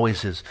that was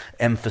always his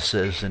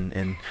emphasis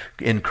in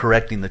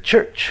correcting the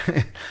church,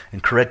 in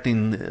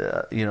correcting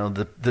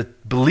the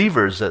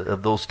believers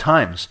of those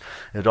times.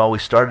 It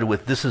always started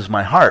with, this is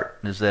my heart,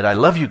 is that I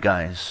love you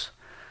guys.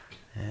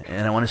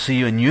 And I want to see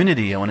you in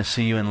unity. I want to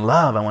see you in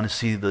love. I want to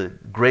see the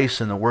grace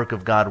and the work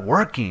of God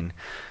working.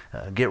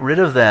 Get rid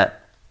of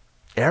that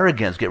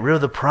arrogance. Get rid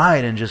of the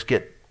pride and just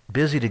get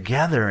busy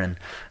together. And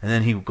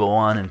then he would go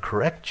on and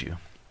correct you.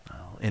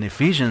 In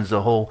Ephesians,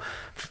 the whole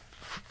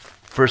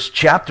first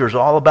chapter is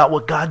all about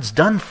what God's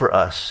done for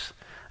us.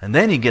 And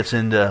then he gets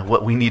into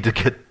what we need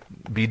to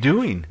be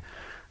doing.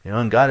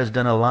 And God has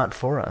done a lot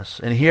for us.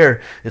 And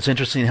here, it's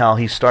interesting how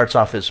he starts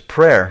off his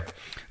prayer.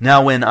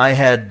 Now when I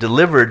had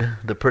delivered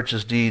the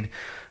purchase deed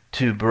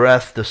to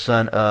Bereth, the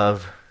son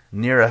of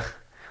Nerach,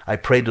 I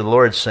prayed to the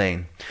Lord,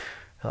 saying,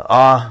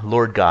 Ah,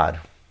 Lord God,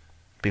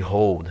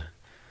 behold,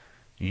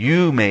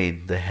 you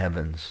made the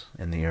heavens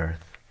and the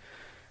earth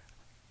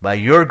by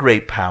your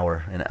great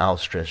power and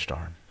outstretched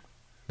arm.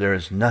 There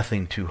is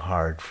nothing too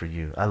hard for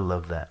you. I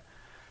love that.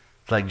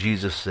 It's like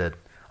Jesus said,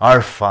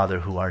 Our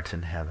Father who art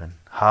in heaven,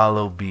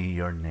 hallowed be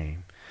your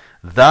name.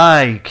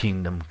 Thy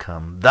kingdom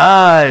come,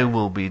 thy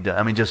will be done.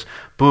 I mean, just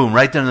boom,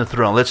 right there on the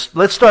throne.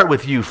 Let's start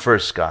with you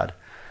first, God.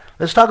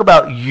 Let's talk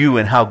about you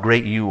and how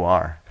great you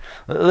are.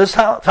 Let's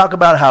talk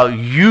about how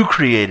you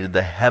created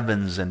the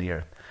heavens and the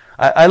earth.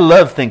 I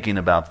love thinking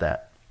about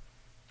that.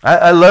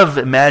 I love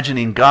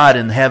imagining God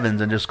in the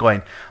heavens and just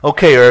going,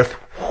 okay, earth.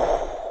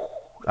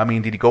 I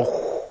mean, did he go,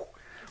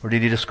 or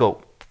did he just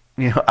go,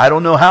 I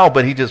don't know how,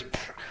 but he just,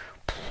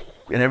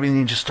 and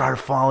everything just started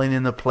falling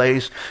into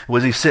place.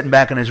 Was he sitting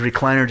back in his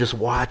recliner just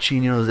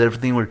watching,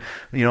 everything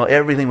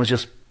was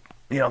just,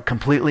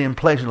 completely in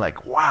place. And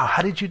like, wow,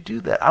 how did you do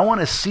that? I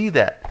want to see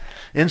that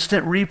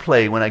instant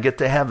replay when I get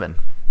to heaven.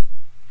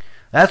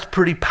 That's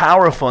pretty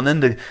powerful. And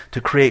then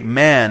to create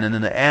man and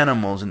then the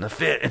animals and the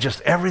fish and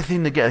just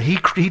everything together.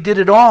 He did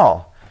it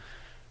all.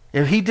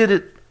 If he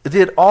did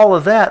all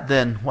of that,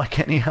 then why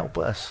can't he help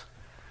us?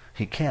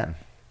 He can.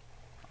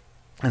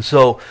 And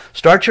so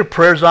start your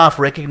prayers off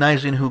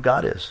recognizing who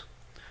God is.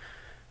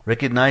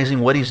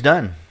 Recognizing what he's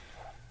done.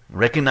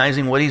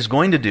 Recognizing what he's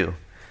going to do.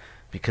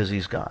 Because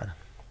he's God.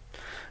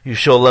 You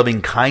show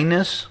loving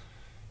kindness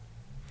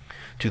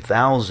to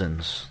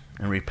thousands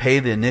and repay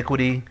the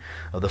iniquity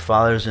of the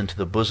fathers into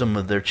the bosom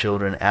of their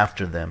children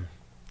after them.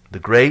 The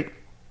great,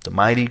 the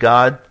mighty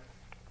God,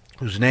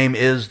 whose name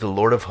is the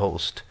Lord of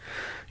hosts.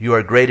 You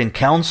are great in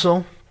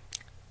counsel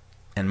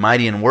and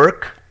mighty in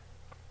work,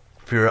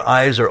 for your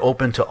eyes are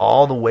open to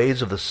all the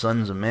ways of the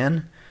sons of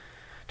men,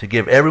 to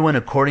give everyone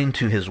according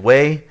to his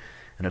way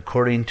and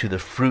according to the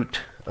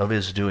fruit of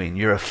his doing.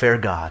 You're a fair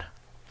God.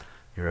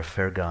 You're a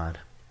fair God,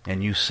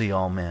 and you see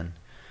all men.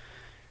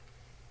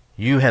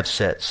 You have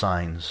set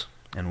signs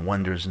and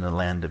wonders in the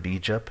land of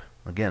Egypt.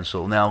 Again,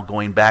 so now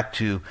going back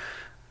to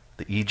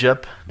the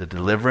Egypt, the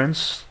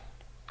deliverance.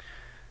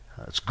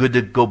 It's good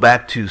to go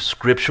back to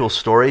scriptural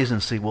stories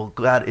and say, well,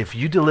 God, if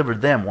you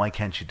delivered them, why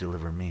can't you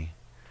deliver me?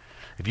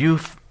 If you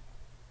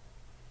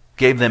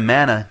gave them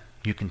manna,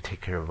 you can take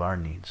care of our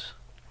needs.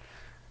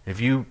 If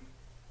you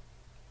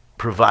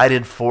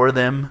provided for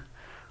them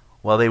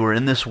while they were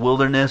in this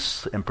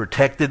wilderness and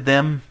protected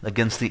them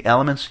against the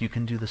elements, you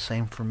can do the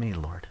same for me,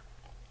 Lord.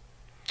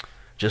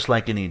 Just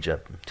like in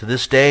Egypt. To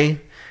this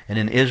day, and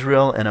in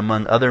Israel and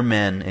among other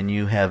men, and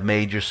you have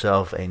made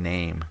yourself a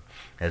name,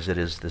 as it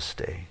is this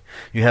day.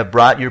 You have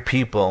brought your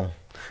people,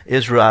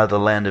 Israel, out of the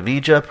land of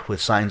Egypt, with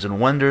signs and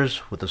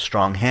wonders, with a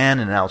strong hand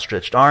and an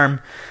outstretched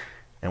arm,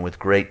 and with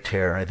great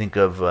terror. I think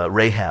of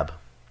Rahab,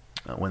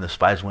 when the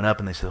spies went up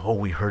and they said, oh,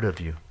 we heard of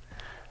you,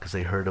 because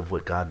they heard of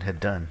what God had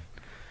done.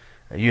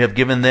 You have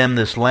given them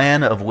this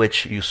land of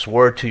which you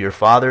swore to your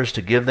fathers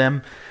to give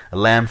them, a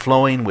land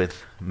flowing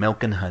with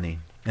milk and honey.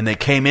 And they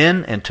came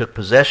in and took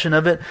possession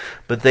of it,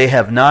 but they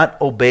have not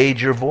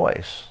obeyed your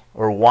voice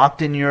or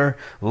walked in your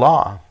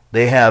law.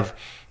 They have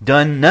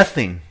done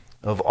nothing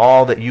of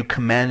all that you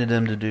commanded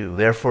them to do.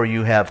 Therefore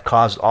you have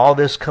caused all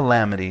this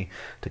calamity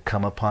to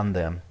come upon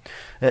them.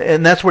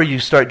 And that's where you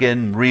start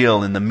getting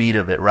real in the meat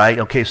of it, right?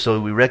 Okay,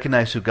 so we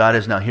recognize who God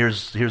is. Now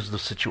here's the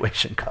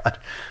situation, God.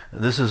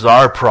 This is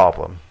our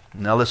problem.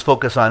 Now let's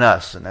focus on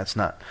us, and that's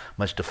not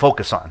much to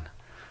focus on.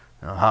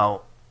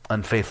 How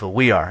unfaithful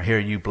we are. Here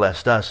you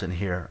blessed us, and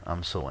here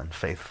I'm so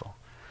unfaithful.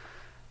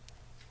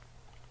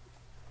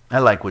 I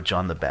like what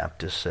John the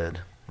Baptist said.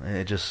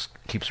 It just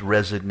keeps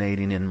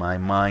resonating in my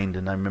mind,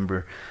 and I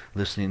remember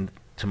listening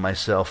to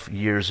myself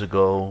years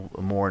ago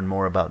more and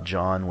more about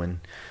John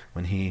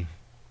when he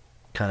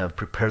kind of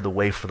prepared the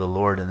way for the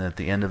Lord, and at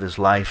the end of his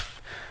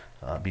life,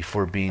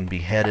 before being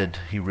beheaded,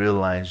 he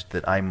realized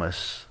that I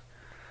must,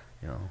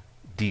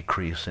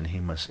 decrease and he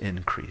must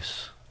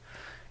increase.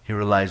 He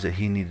realized that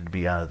he needed to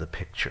be out of the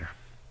picture.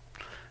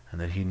 and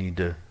that he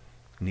needed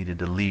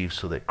to leave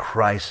so that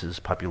Christ's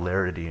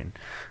popularity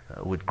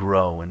would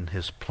grow, and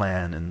his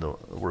plan and the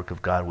work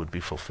of God would be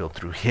fulfilled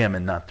through him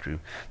and not through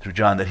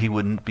John, that he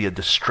wouldn't be a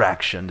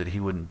distraction, that he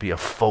wouldn't be a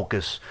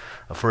focus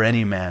for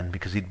any man,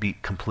 because he'd be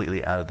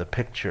completely out of the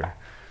picture.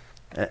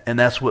 And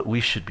that's what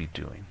we should be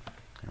doing.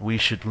 We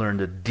should learn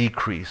to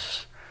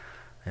decrease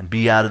and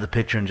be out of the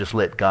picture and just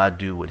let God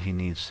do what he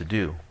needs to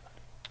do.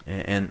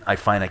 And I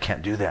find I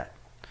can't do that.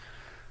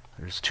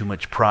 There's too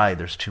much pride.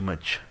 There's too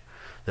much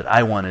that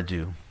I want to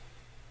do.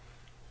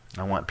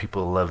 I want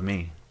people to love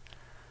me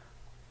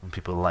and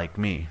people to like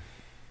me.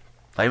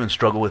 I even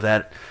struggle with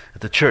that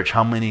at the church.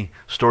 How many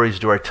stories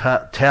do I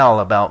tell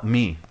about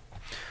me?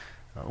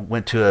 I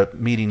went to a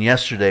meeting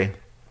yesterday,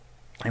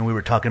 and we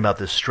were talking about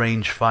this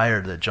strange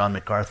fire that John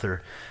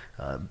MacArthur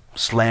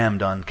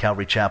slammed on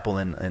Calvary Chapel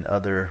and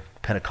other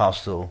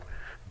Pentecostal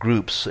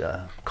groups,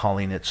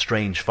 calling it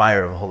strange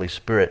fire of the Holy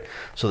Spirit.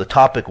 So the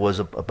topic was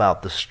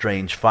about the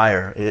strange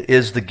fire.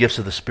 Is the gifts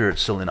of the Spirit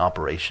still in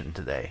operation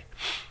today?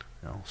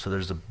 So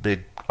there's a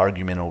big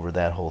argument over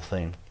that whole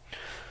thing.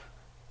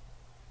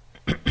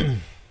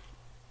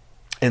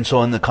 And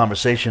so in the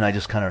conversation, I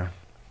just kind of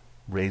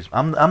raised.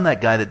 I'm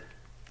that guy that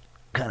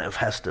kind of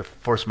has to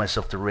force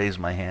myself to raise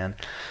my hand,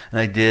 and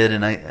I did.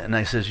 And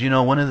I says,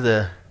 one of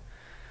the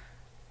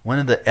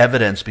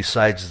evidence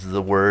besides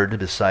the Word,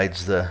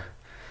 besides the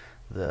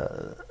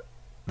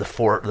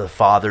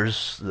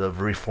fathers, the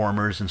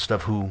reformers and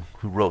stuff who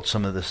wrote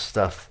some of this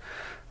stuff,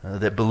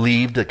 that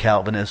believed, the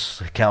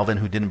Calvinists, Calvin,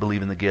 who didn't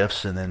believe in the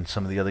gifts, and then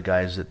some of the other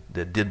guys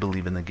that did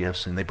believe in the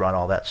gifts, and they brought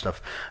all that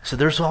stuff. I said,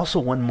 there's also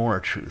one more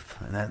truth,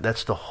 and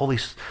that's the Holy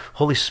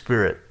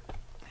Spirit,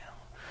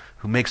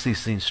 who makes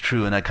these things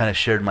true. And I kind of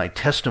shared my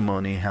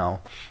testimony, how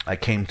I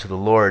came to the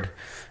Lord,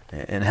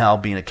 and how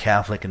being a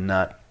Catholic and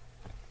not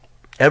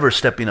ever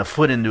stepping a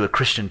foot into a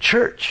Christian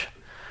church,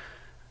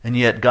 and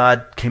yet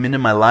God came into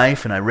my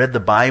life, and I read the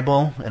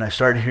Bible, and I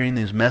started hearing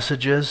these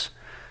messages,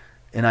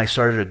 and I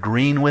started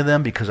agreeing with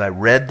them because I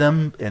read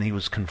them, and he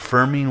was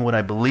confirming what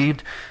I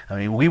believed. I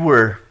mean, we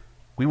were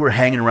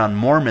hanging around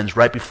Mormons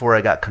right before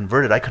I got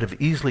converted. I could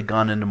have easily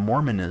gone into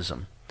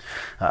Mormonism.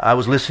 I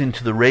was listening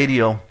to the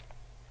radio,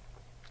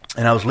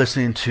 and I was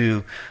listening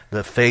to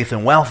the faith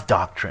and wealth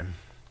doctrine.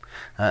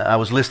 I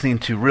was listening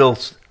to real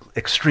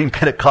extreme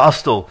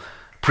Pentecostal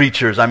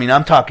preachers. I mean,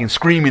 I'm talking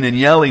screaming and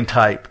yelling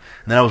type.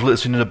 And then I was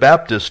listening to the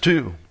Baptists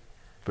too,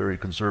 very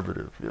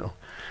conservative,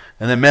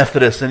 And then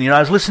Methodists, and I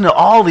was listening to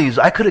all these.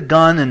 I could have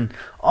gone in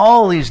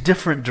all these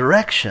different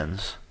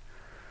directions,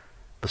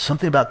 but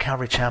something about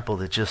Calvary Chapel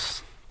that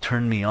just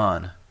turned me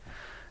on,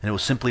 and it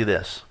was simply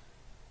this: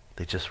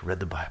 they just read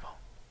the Bible.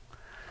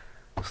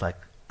 It's like,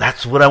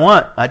 that's what I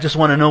want. I just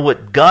want to know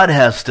what God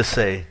has to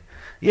say.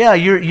 Yeah,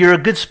 you're a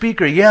good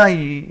speaker. Yeah,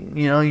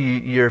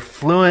 you're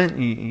fluent.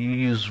 You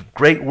use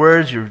great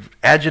words. Your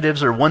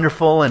adjectives are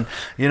wonderful, and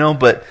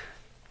but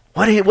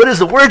what is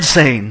the Word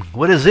saying?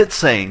 What is it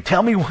saying?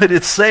 Tell me what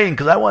it's saying,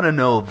 because I want to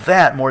know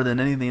that more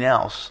than anything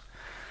else.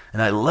 And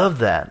I love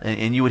that.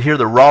 And you would hear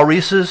the Raw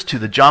Reeses to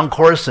the John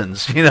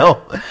Corsons,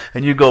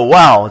 and you go,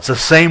 wow, it's the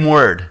same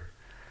word.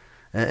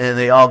 And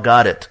they all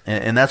got it.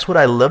 And that's what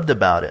I loved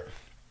about it.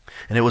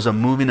 And it was a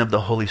moving of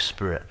the Holy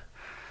Spirit.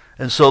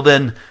 And so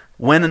then,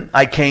 when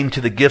I came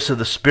to the gifts of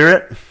the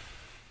Spirit,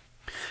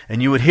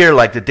 and you would hear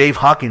like the Dave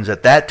Hawkins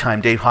at that time.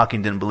 Dave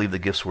Hawkins didn't believe the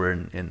gifts were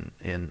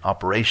in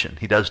operation.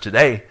 He does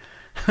today.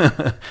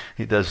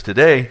 He does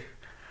today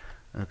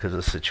because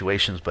of the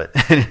situations, but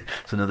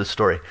it's another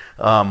story.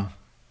 I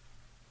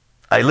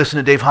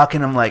listened to Dave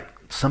Hawkins. I'm like,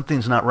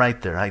 something's not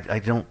right there.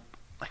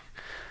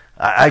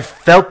 I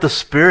felt the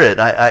Spirit.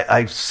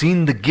 I've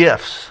seen the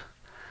gifts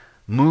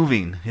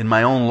moving in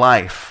my own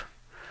life.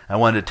 I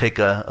wanted to take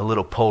a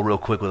little poll real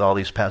quick with all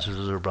these pastors.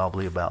 There are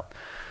probably about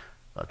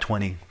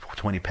 20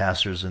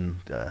 pastors,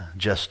 and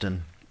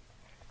Justin,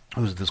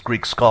 who's this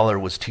Greek scholar,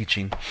 was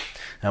teaching.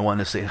 And I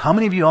wanted to say, how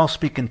many of you all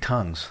speak in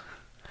tongues?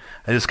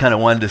 I just kind of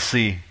wanted to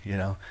see,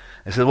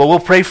 I said, well, we'll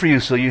pray for you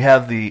so you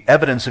have the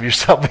evidence of your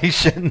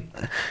salvation.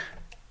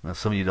 Well,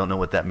 some of you don't know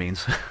what that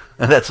means.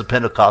 That's a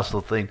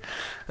Pentecostal thing.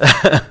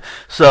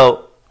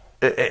 So,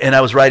 and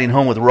I was riding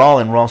home with Raul,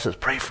 and Raul says,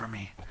 pray for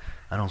me.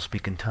 I don't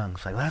speak in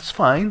tongues. Like, that's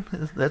fine.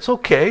 That's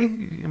okay.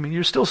 I mean,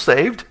 you're still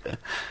saved.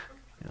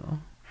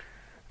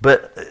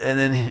 But, and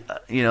then,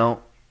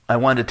 I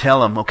wanted to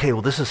tell him, okay,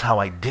 well, this is how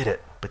I did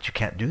it. But you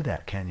can't do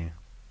that, can you?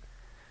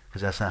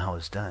 Because that's not how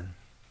it's done.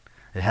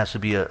 It has to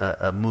be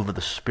a move of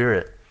the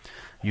Spirit.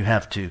 You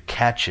have to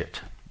catch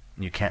it.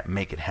 You can't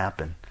make it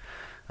happen.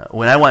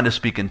 When I wanted to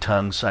speak in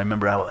tongues, I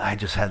remember I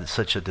just had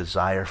such a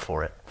desire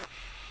for it.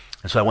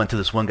 And so I went to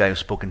this one guy who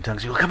spoke in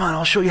tongues. He goes, come on,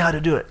 I'll show you how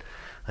to do it.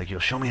 Like, you'll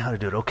show me how to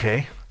do it.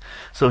 Okay.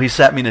 So he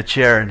sat me in a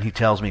chair, and he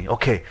tells me,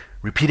 okay,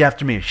 repeat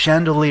after me,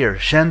 chandelier,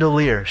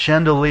 chandelier,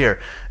 chandelier.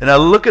 And I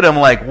look at him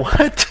like,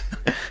 what?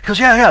 He goes,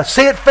 yeah,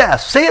 say it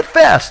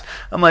fast.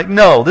 I'm like,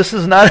 no, this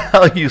is not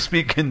how you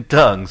speak in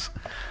tongues.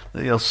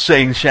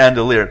 Saying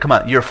chandelier. Come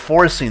on, you're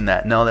forcing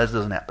that. No, that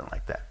doesn't happen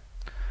like that.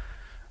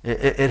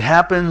 It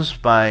happens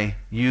by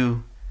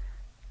you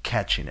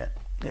catching it.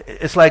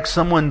 It's like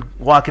someone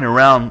walking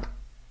around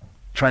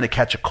trying to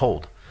catch a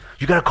cold.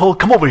 You got a cold?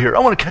 Come over here. I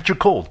want to catch your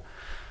cold.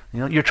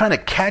 You're trying to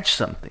catch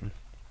something.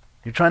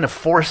 You're trying to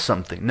force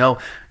something. No,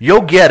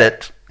 you'll get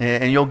it,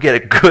 and you'll get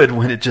it good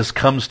when it just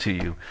comes to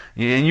you.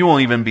 And you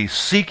won't even be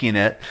seeking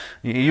it.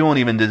 You won't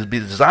even be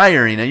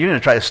desiring it. You're going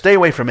to try to stay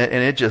away from it,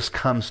 and it just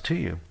comes to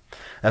you.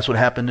 That's what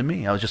happened to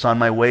me. I was just on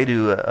my way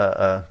to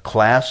a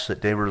class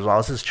at David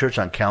Rosales' church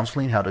on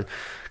counseling, how to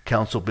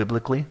counsel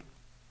biblically.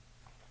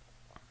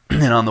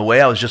 And on the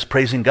way, I was just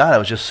praising God. I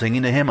was just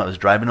singing to Him. I was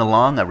driving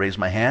along. I raised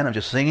my hand. I'm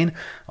just singing.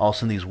 All of a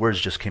sudden, these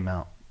words just came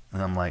out.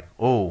 And I'm like,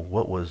 oh,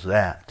 what was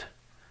that?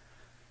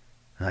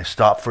 And I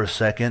stopped for a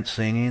second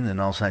singing, and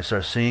all of a sudden I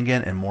started singing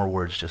again, and more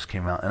words just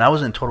came out. And I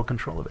was in total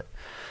control of it.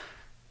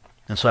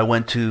 And so I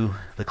went to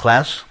the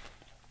class,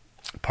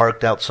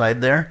 parked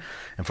outside there,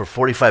 and for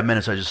 45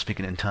 minutes I was just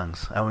speaking in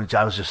tongues. I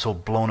was just so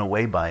blown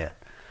away by it.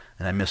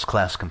 And I missed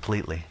class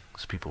completely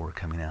because people were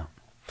coming out.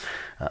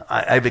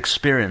 I've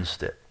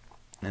experienced it.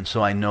 And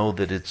so I know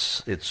that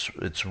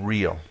it's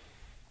real.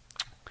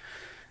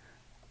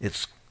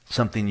 It's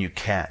something you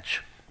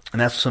catch.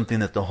 And that's something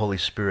that the Holy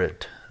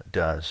Spirit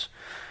does.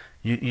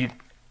 You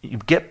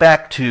get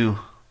back to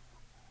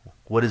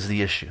what is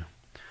the issue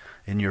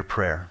in your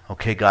prayer.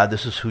 Okay, God,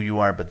 this is who you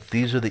are, but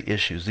these are the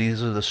issues.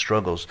 These are the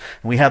struggles.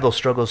 And we have those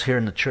struggles here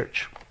in the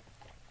church.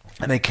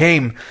 And they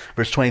came,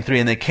 verse 23,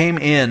 and they came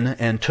in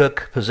and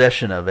took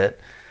possession of it,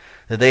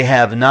 that they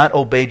have not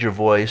obeyed your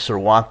voice or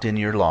walked in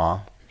your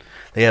law.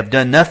 They have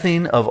done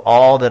nothing of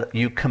all that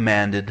you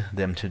commanded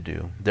them to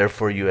do.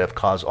 Therefore you have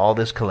caused all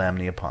this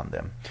calamity upon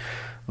them.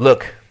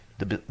 Look,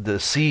 the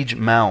siege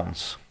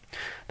mounds.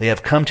 They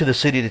have come to the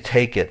city to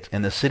take it,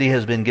 and the city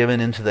has been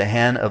given into the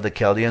hand of the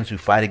Chaldeans who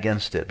fight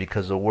against it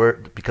because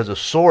of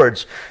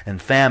swords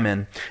and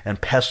famine and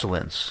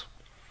pestilence.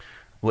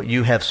 What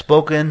you have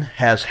spoken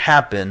has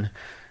happened.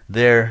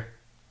 There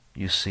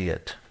you see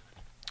it.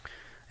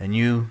 And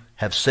you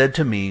have said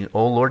to me,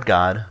 O Lord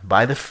God,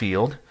 buy the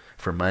field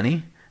for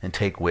money and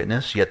take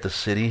witness, yet the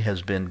city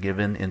has been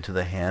given into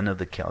the hand of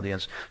the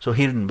Chaldeans. So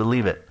he didn't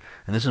believe it.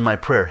 And this is my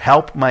prayer.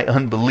 Help my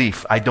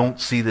unbelief. I don't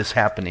see this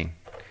happening.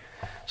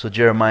 So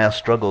Jeremiah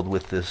struggled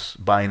with this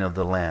buying of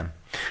the land.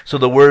 So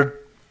the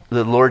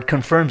Lord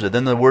confirms it.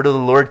 Then the word of the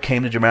Lord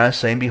came to Jeremiah,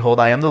 saying, Behold,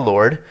 I am the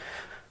Lord,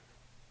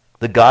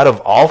 the God of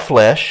all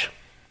flesh.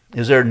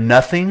 Is there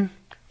nothing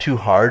too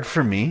hard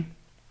for me?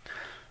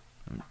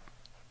 I'm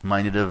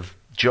reminded of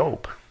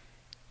Job,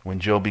 when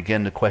Job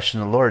began to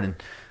question the Lord, and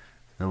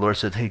the Lord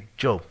said, Hey,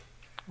 Job,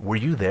 were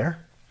you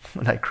there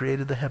when I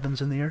created the heavens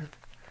and the earth?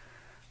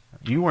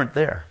 You weren't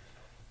there,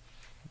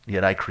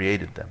 yet I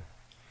created them.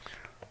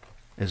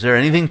 Is there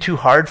anything too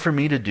hard for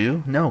me to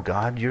do? No,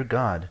 God, you're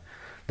God.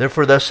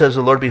 Therefore thus says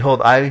the Lord,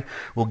 Behold, I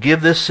will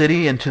give this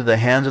city into the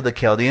hands of the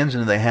Chaldeans,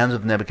 into the hands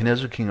of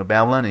Nebuchadnezzar, king of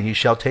Babylon, and he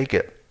shall take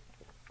it.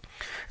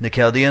 And the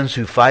Chaldeans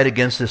who fight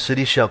against the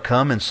city shall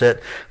come and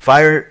set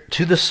fire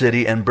to the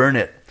city and burn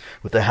it,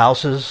 with the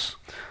houses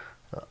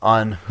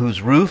on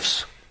whose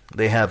roofs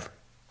they have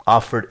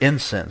offered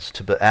incense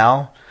to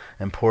Baal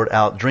and poured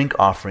out drink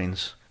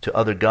offerings to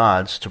other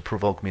gods to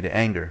provoke me to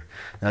anger.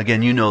 Now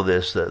again, you know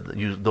this,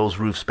 those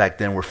roofs back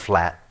then were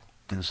flat,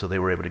 and so they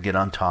were able to get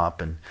on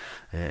top and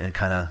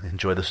kind of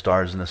enjoy the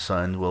stars and the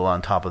sun. Well,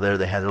 on top of there,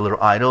 they had their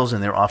little idols,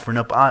 and they were offering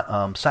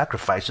up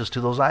sacrifices to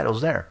those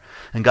idols there.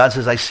 And God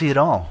says, I see it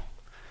all.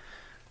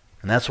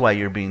 And that's why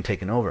you're being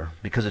taken over.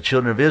 Because the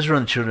children of Israel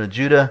and the children of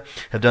Judah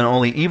have done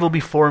only evil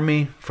before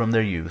me from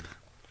their youth.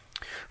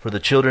 For the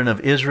children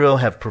of Israel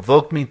have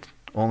provoked me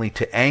only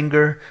to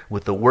anger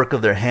with the work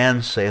of their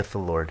hands, saith the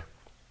Lord.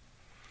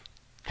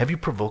 Have you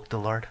provoked the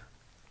Lord?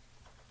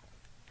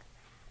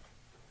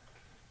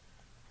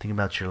 Think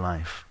about your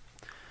life.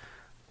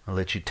 I'll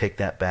let you take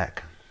that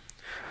back.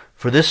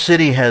 For this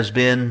city has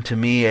been to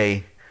me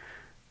a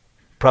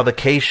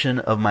provocation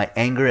of my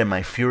anger and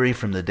my fury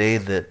from the day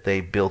that they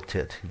built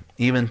it,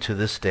 even to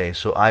this day.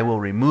 So I will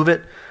remove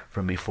it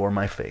from before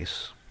my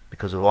face,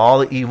 because of all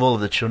the evil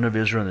of the children of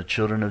Israel and the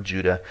children of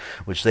Judah,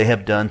 which they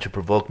have done to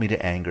provoke me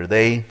to anger.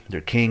 They, their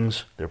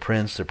kings, their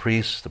prince, their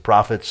priests, the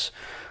prophets,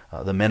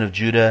 the men of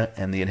Judah,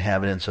 and the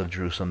inhabitants of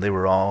Jerusalem, they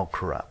were all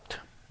corrupt,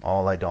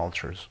 all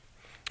idolaters.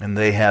 And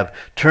they have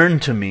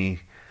turned to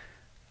me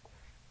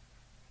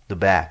the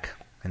back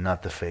and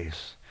not the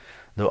face.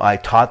 Though I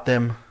taught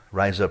them,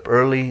 rise up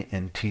early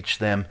and teach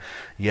them,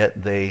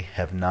 yet they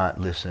have not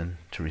listened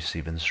to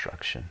receive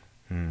instruction.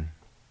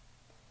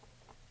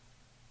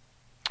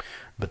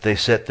 But they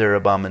set their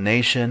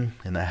abomination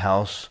in the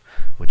house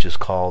which is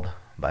called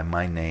by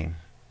my name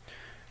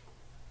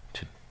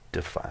to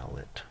defile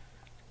it.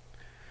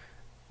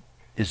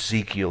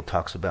 Ezekiel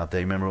talks about that.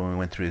 Remember when we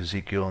went through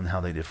Ezekiel and how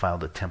they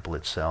defiled the temple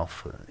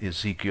itself?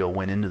 Ezekiel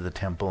went into the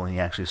temple and he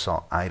actually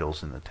saw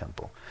idols in the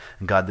temple.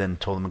 And God then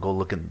told him to go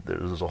look in, there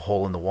was a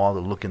hole in the wall, to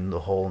look in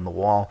the hole in the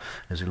wall.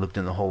 As he looked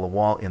in the hole in the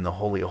wall, in the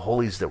Holy of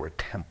Holies, there were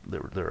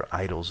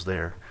idols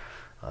there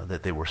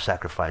that they were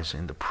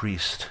sacrificing, the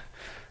priest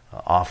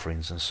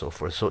offerings and so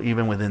forth. So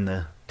even within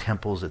the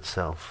temples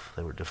itself,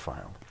 they were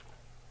defiled.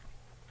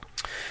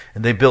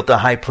 And they built the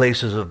high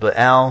places of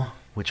Baal,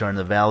 which are in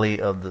the valley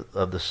of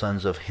the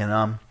sons of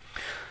Hinnom,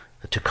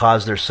 to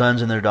cause their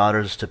sons and their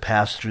daughters to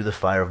pass through the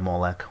fire of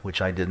Molech,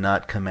 which I did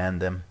not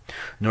command them.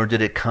 Nor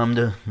did it come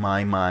to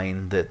my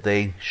mind that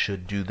they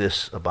should do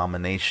this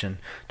abomination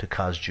to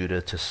cause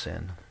Judah to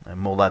sin.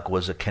 And Molech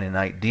was a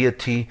Canaanite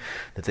deity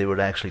that they would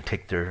actually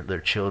take their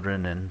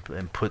children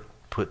and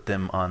put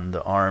them on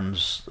the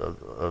arms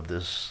of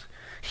this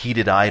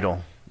heated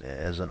idol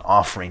as an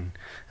offering,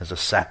 as a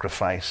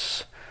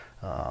sacrifice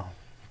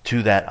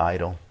to that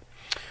idol.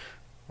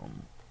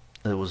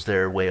 It was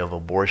their way of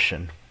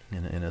abortion,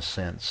 in a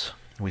sense.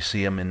 We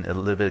see him in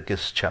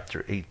Leviticus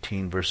chapter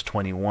 18, verse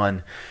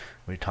 21,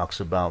 where he talks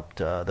about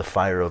the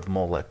fire of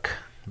Molech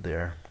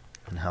there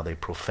and how they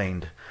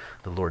profaned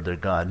the Lord their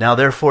God. Now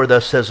therefore,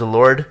 thus says the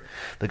Lord,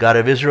 the God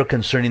of Israel,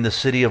 concerning the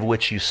city of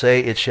which you say,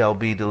 it shall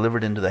be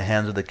delivered into the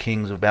hands of the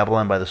kings of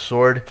Babylon by the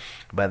sword,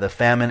 by the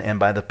famine, and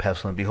by the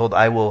pestilence. Behold,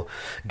 I will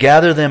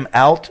gather them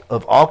out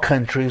of all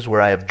countries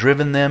where I have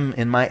driven them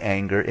in my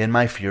anger, in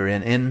my fury,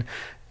 and in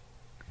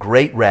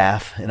great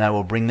wrath, and I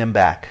will bring them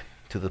back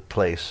to the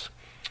place,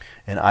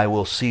 and I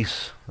will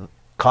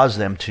cause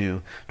them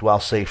to dwell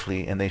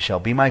safely, and they shall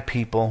be my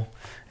people,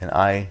 and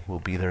I will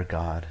be their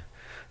God.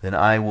 Then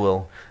I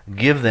will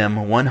give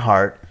them one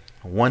heart,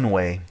 one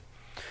way,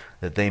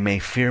 that they may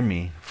fear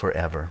me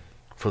forever,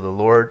 for the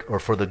Lord, or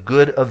for the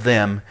good of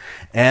them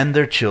and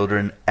their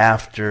children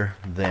after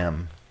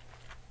them.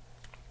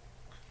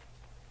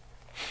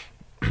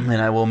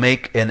 And I will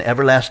make an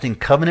everlasting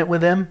covenant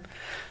with them,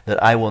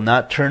 that I will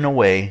not turn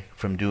away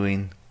from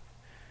doing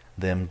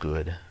them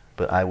good,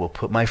 but I will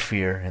put my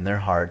fear in their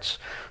hearts,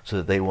 so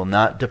that they will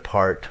not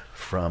depart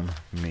from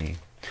me.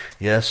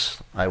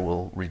 Yes, I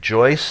will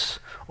rejoice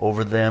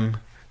over them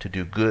to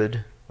do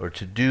good, or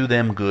to do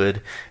them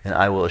good, and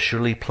I will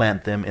assuredly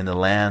plant them in the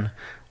land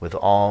with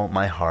all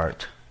my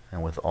heart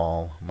and with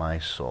all my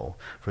soul.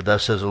 For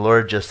thus says the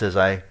Lord, just as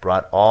I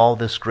brought all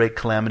this great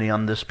calamity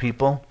on this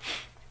people,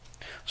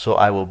 so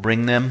I will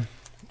bring them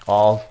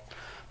all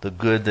the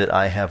good that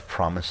I have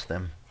promised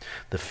them.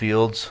 The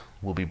fields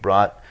will be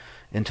brought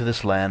into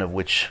this land of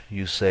which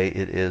you say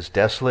it is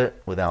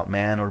desolate, without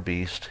man or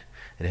beast.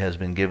 It has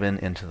been given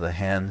into the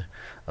hand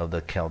of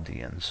the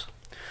Chaldeans.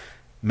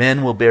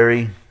 Men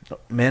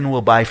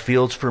will buy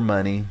fields for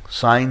money,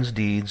 signs,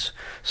 deeds,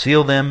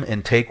 seal them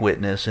and take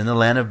witness in the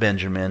land of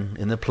Benjamin,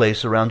 in the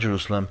place around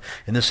Jerusalem,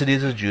 in the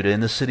cities of Judah, in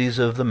the cities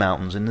of the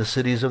mountains, in the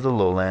cities of the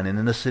lowland, and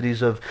in the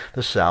cities of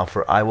the south,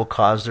 for I will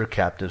cause their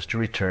captives to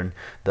return,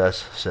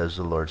 thus says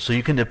the Lord. So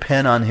you can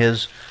depend on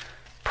his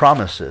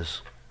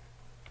promises.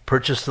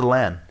 Purchase the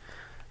land,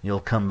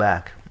 you'll come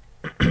back.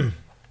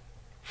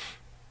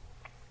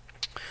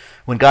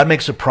 When God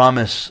makes a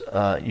promise,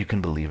 you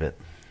can believe it,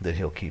 that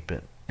he'll keep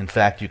it. In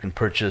fact, you can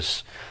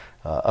purchase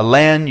a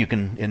land, you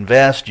can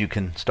invest, you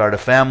can start a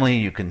family,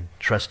 you can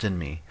trust in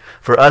me.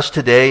 For us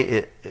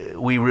today,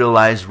 we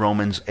realize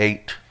Romans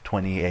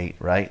 8:28,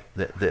 right?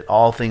 That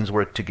all things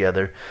work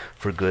together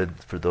for good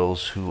for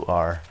those who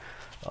are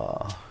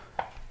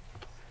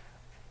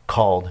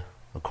called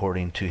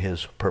according to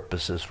his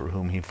purposes, for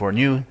whom he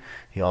foreknew,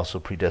 he also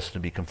predestined to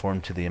be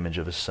conformed to the image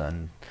of his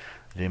Son,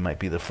 that he might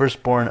be the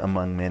firstborn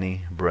among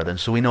many brethren.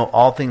 So we know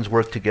all things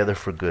work together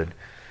for good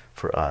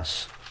for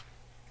us.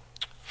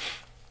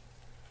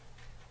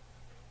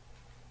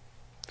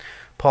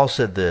 Paul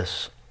said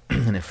this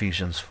in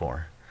Ephesians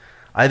 4.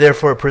 I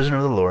therefore, a prisoner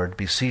of the Lord,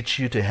 beseech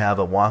you to have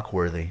a walk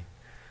worthy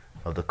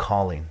of the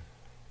calling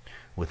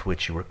with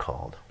which you were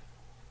called,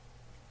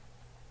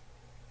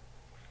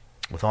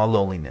 with all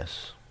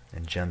lowliness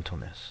and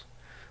gentleness,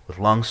 with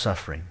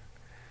long-suffering,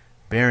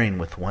 bearing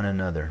with one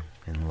another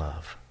in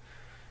love,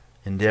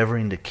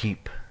 endeavoring to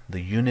keep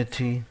the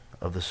unity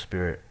of the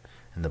Spirit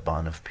in the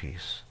bond of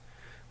peace.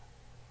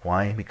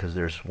 Why? Because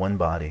there's one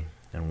body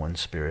and one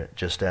Spirit,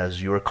 just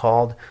as you are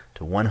called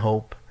to one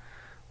hope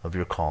of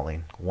your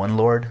calling, one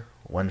Lord,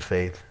 one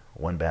faith,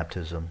 one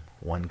baptism,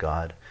 one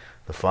God,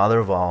 the Father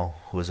of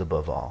all, who is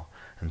above all,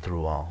 and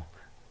through all,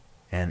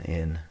 and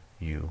in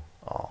you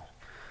all.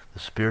 The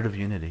spirit of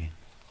unity.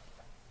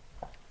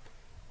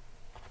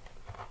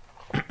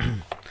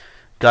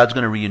 God's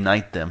going to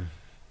reunite them,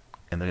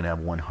 and they're going to have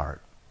one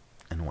heart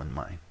and one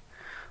mind.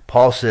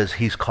 Paul says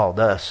he's called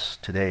us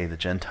today, the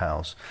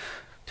Gentiles,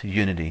 to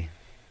unity,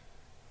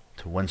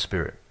 to one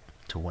spirit,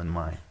 to one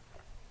mind.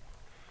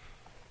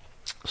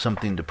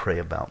 Something to pray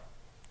about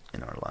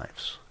in our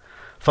lives.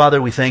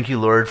 Father, we thank you,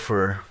 Lord,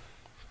 for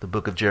the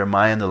book of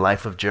Jeremiah and the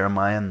life of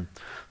Jeremiah and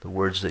the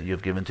words that you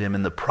have given to him,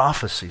 and the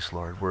prophecies,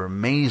 Lord, were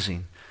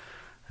amazing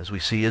as we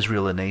see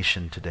Israel a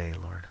nation today,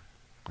 Lord,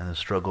 and the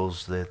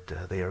struggles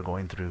that they are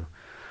going through.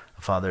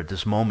 Father, at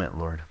this moment,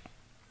 Lord,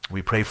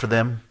 we pray for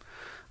them.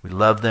 We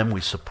love them.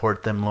 We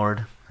support them,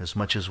 Lord, as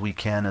much as we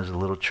can as a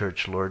little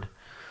church, Lord.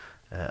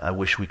 I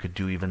wish we could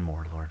do even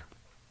more, Lord.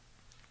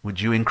 Would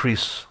you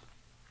increase,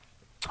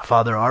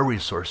 Father, our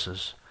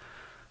resources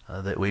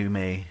that we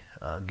may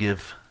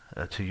give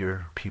to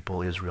your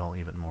people Israel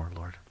even more,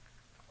 Lord.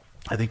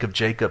 I think of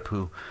Jacob,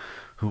 who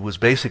was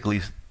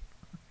basically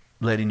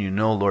letting you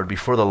know, Lord,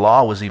 before the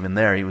law was even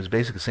there, he was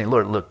basically saying,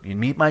 Lord, look, you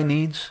meet my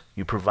needs,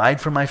 you provide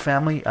for my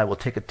family, I will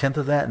take 1/10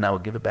 of that and I will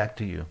give it back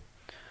to you.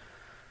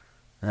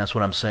 And that's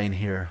what I'm saying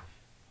here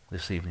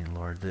this evening,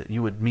 Lord, that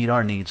you would meet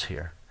our needs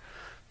here,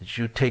 that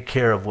you take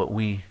care of what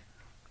we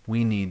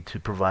need to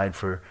provide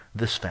for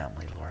this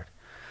family, Lord.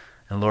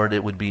 And Lord,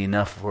 it would be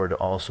enough, Lord, to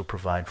also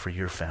provide for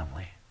your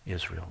family,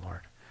 Israel,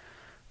 Lord,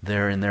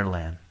 there in their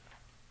land,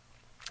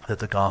 that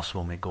the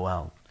gospel may go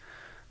out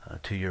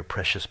to your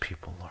precious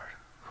people, Lord,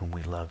 whom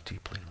we love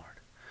deeply, Lord.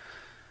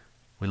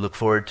 We look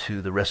forward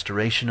to the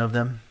restoration of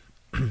them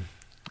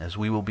as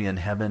we will be in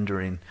heaven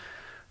during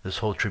this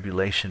whole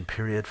tribulation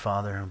period,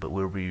 Father, but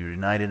we'll be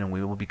united and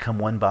we will become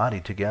one body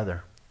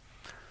together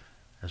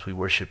as we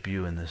worship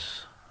you in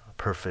this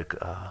perfect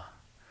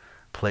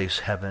place,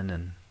 heaven,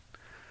 and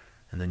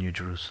in the New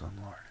Jerusalem,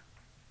 Lord.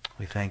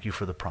 We thank you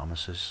for the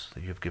promises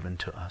that you have given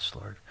to us,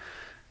 Lord.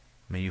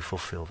 May you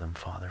fulfill them,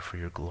 Father, for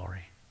your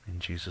glory. In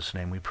Jesus'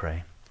 name we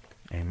pray.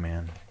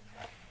 Amen.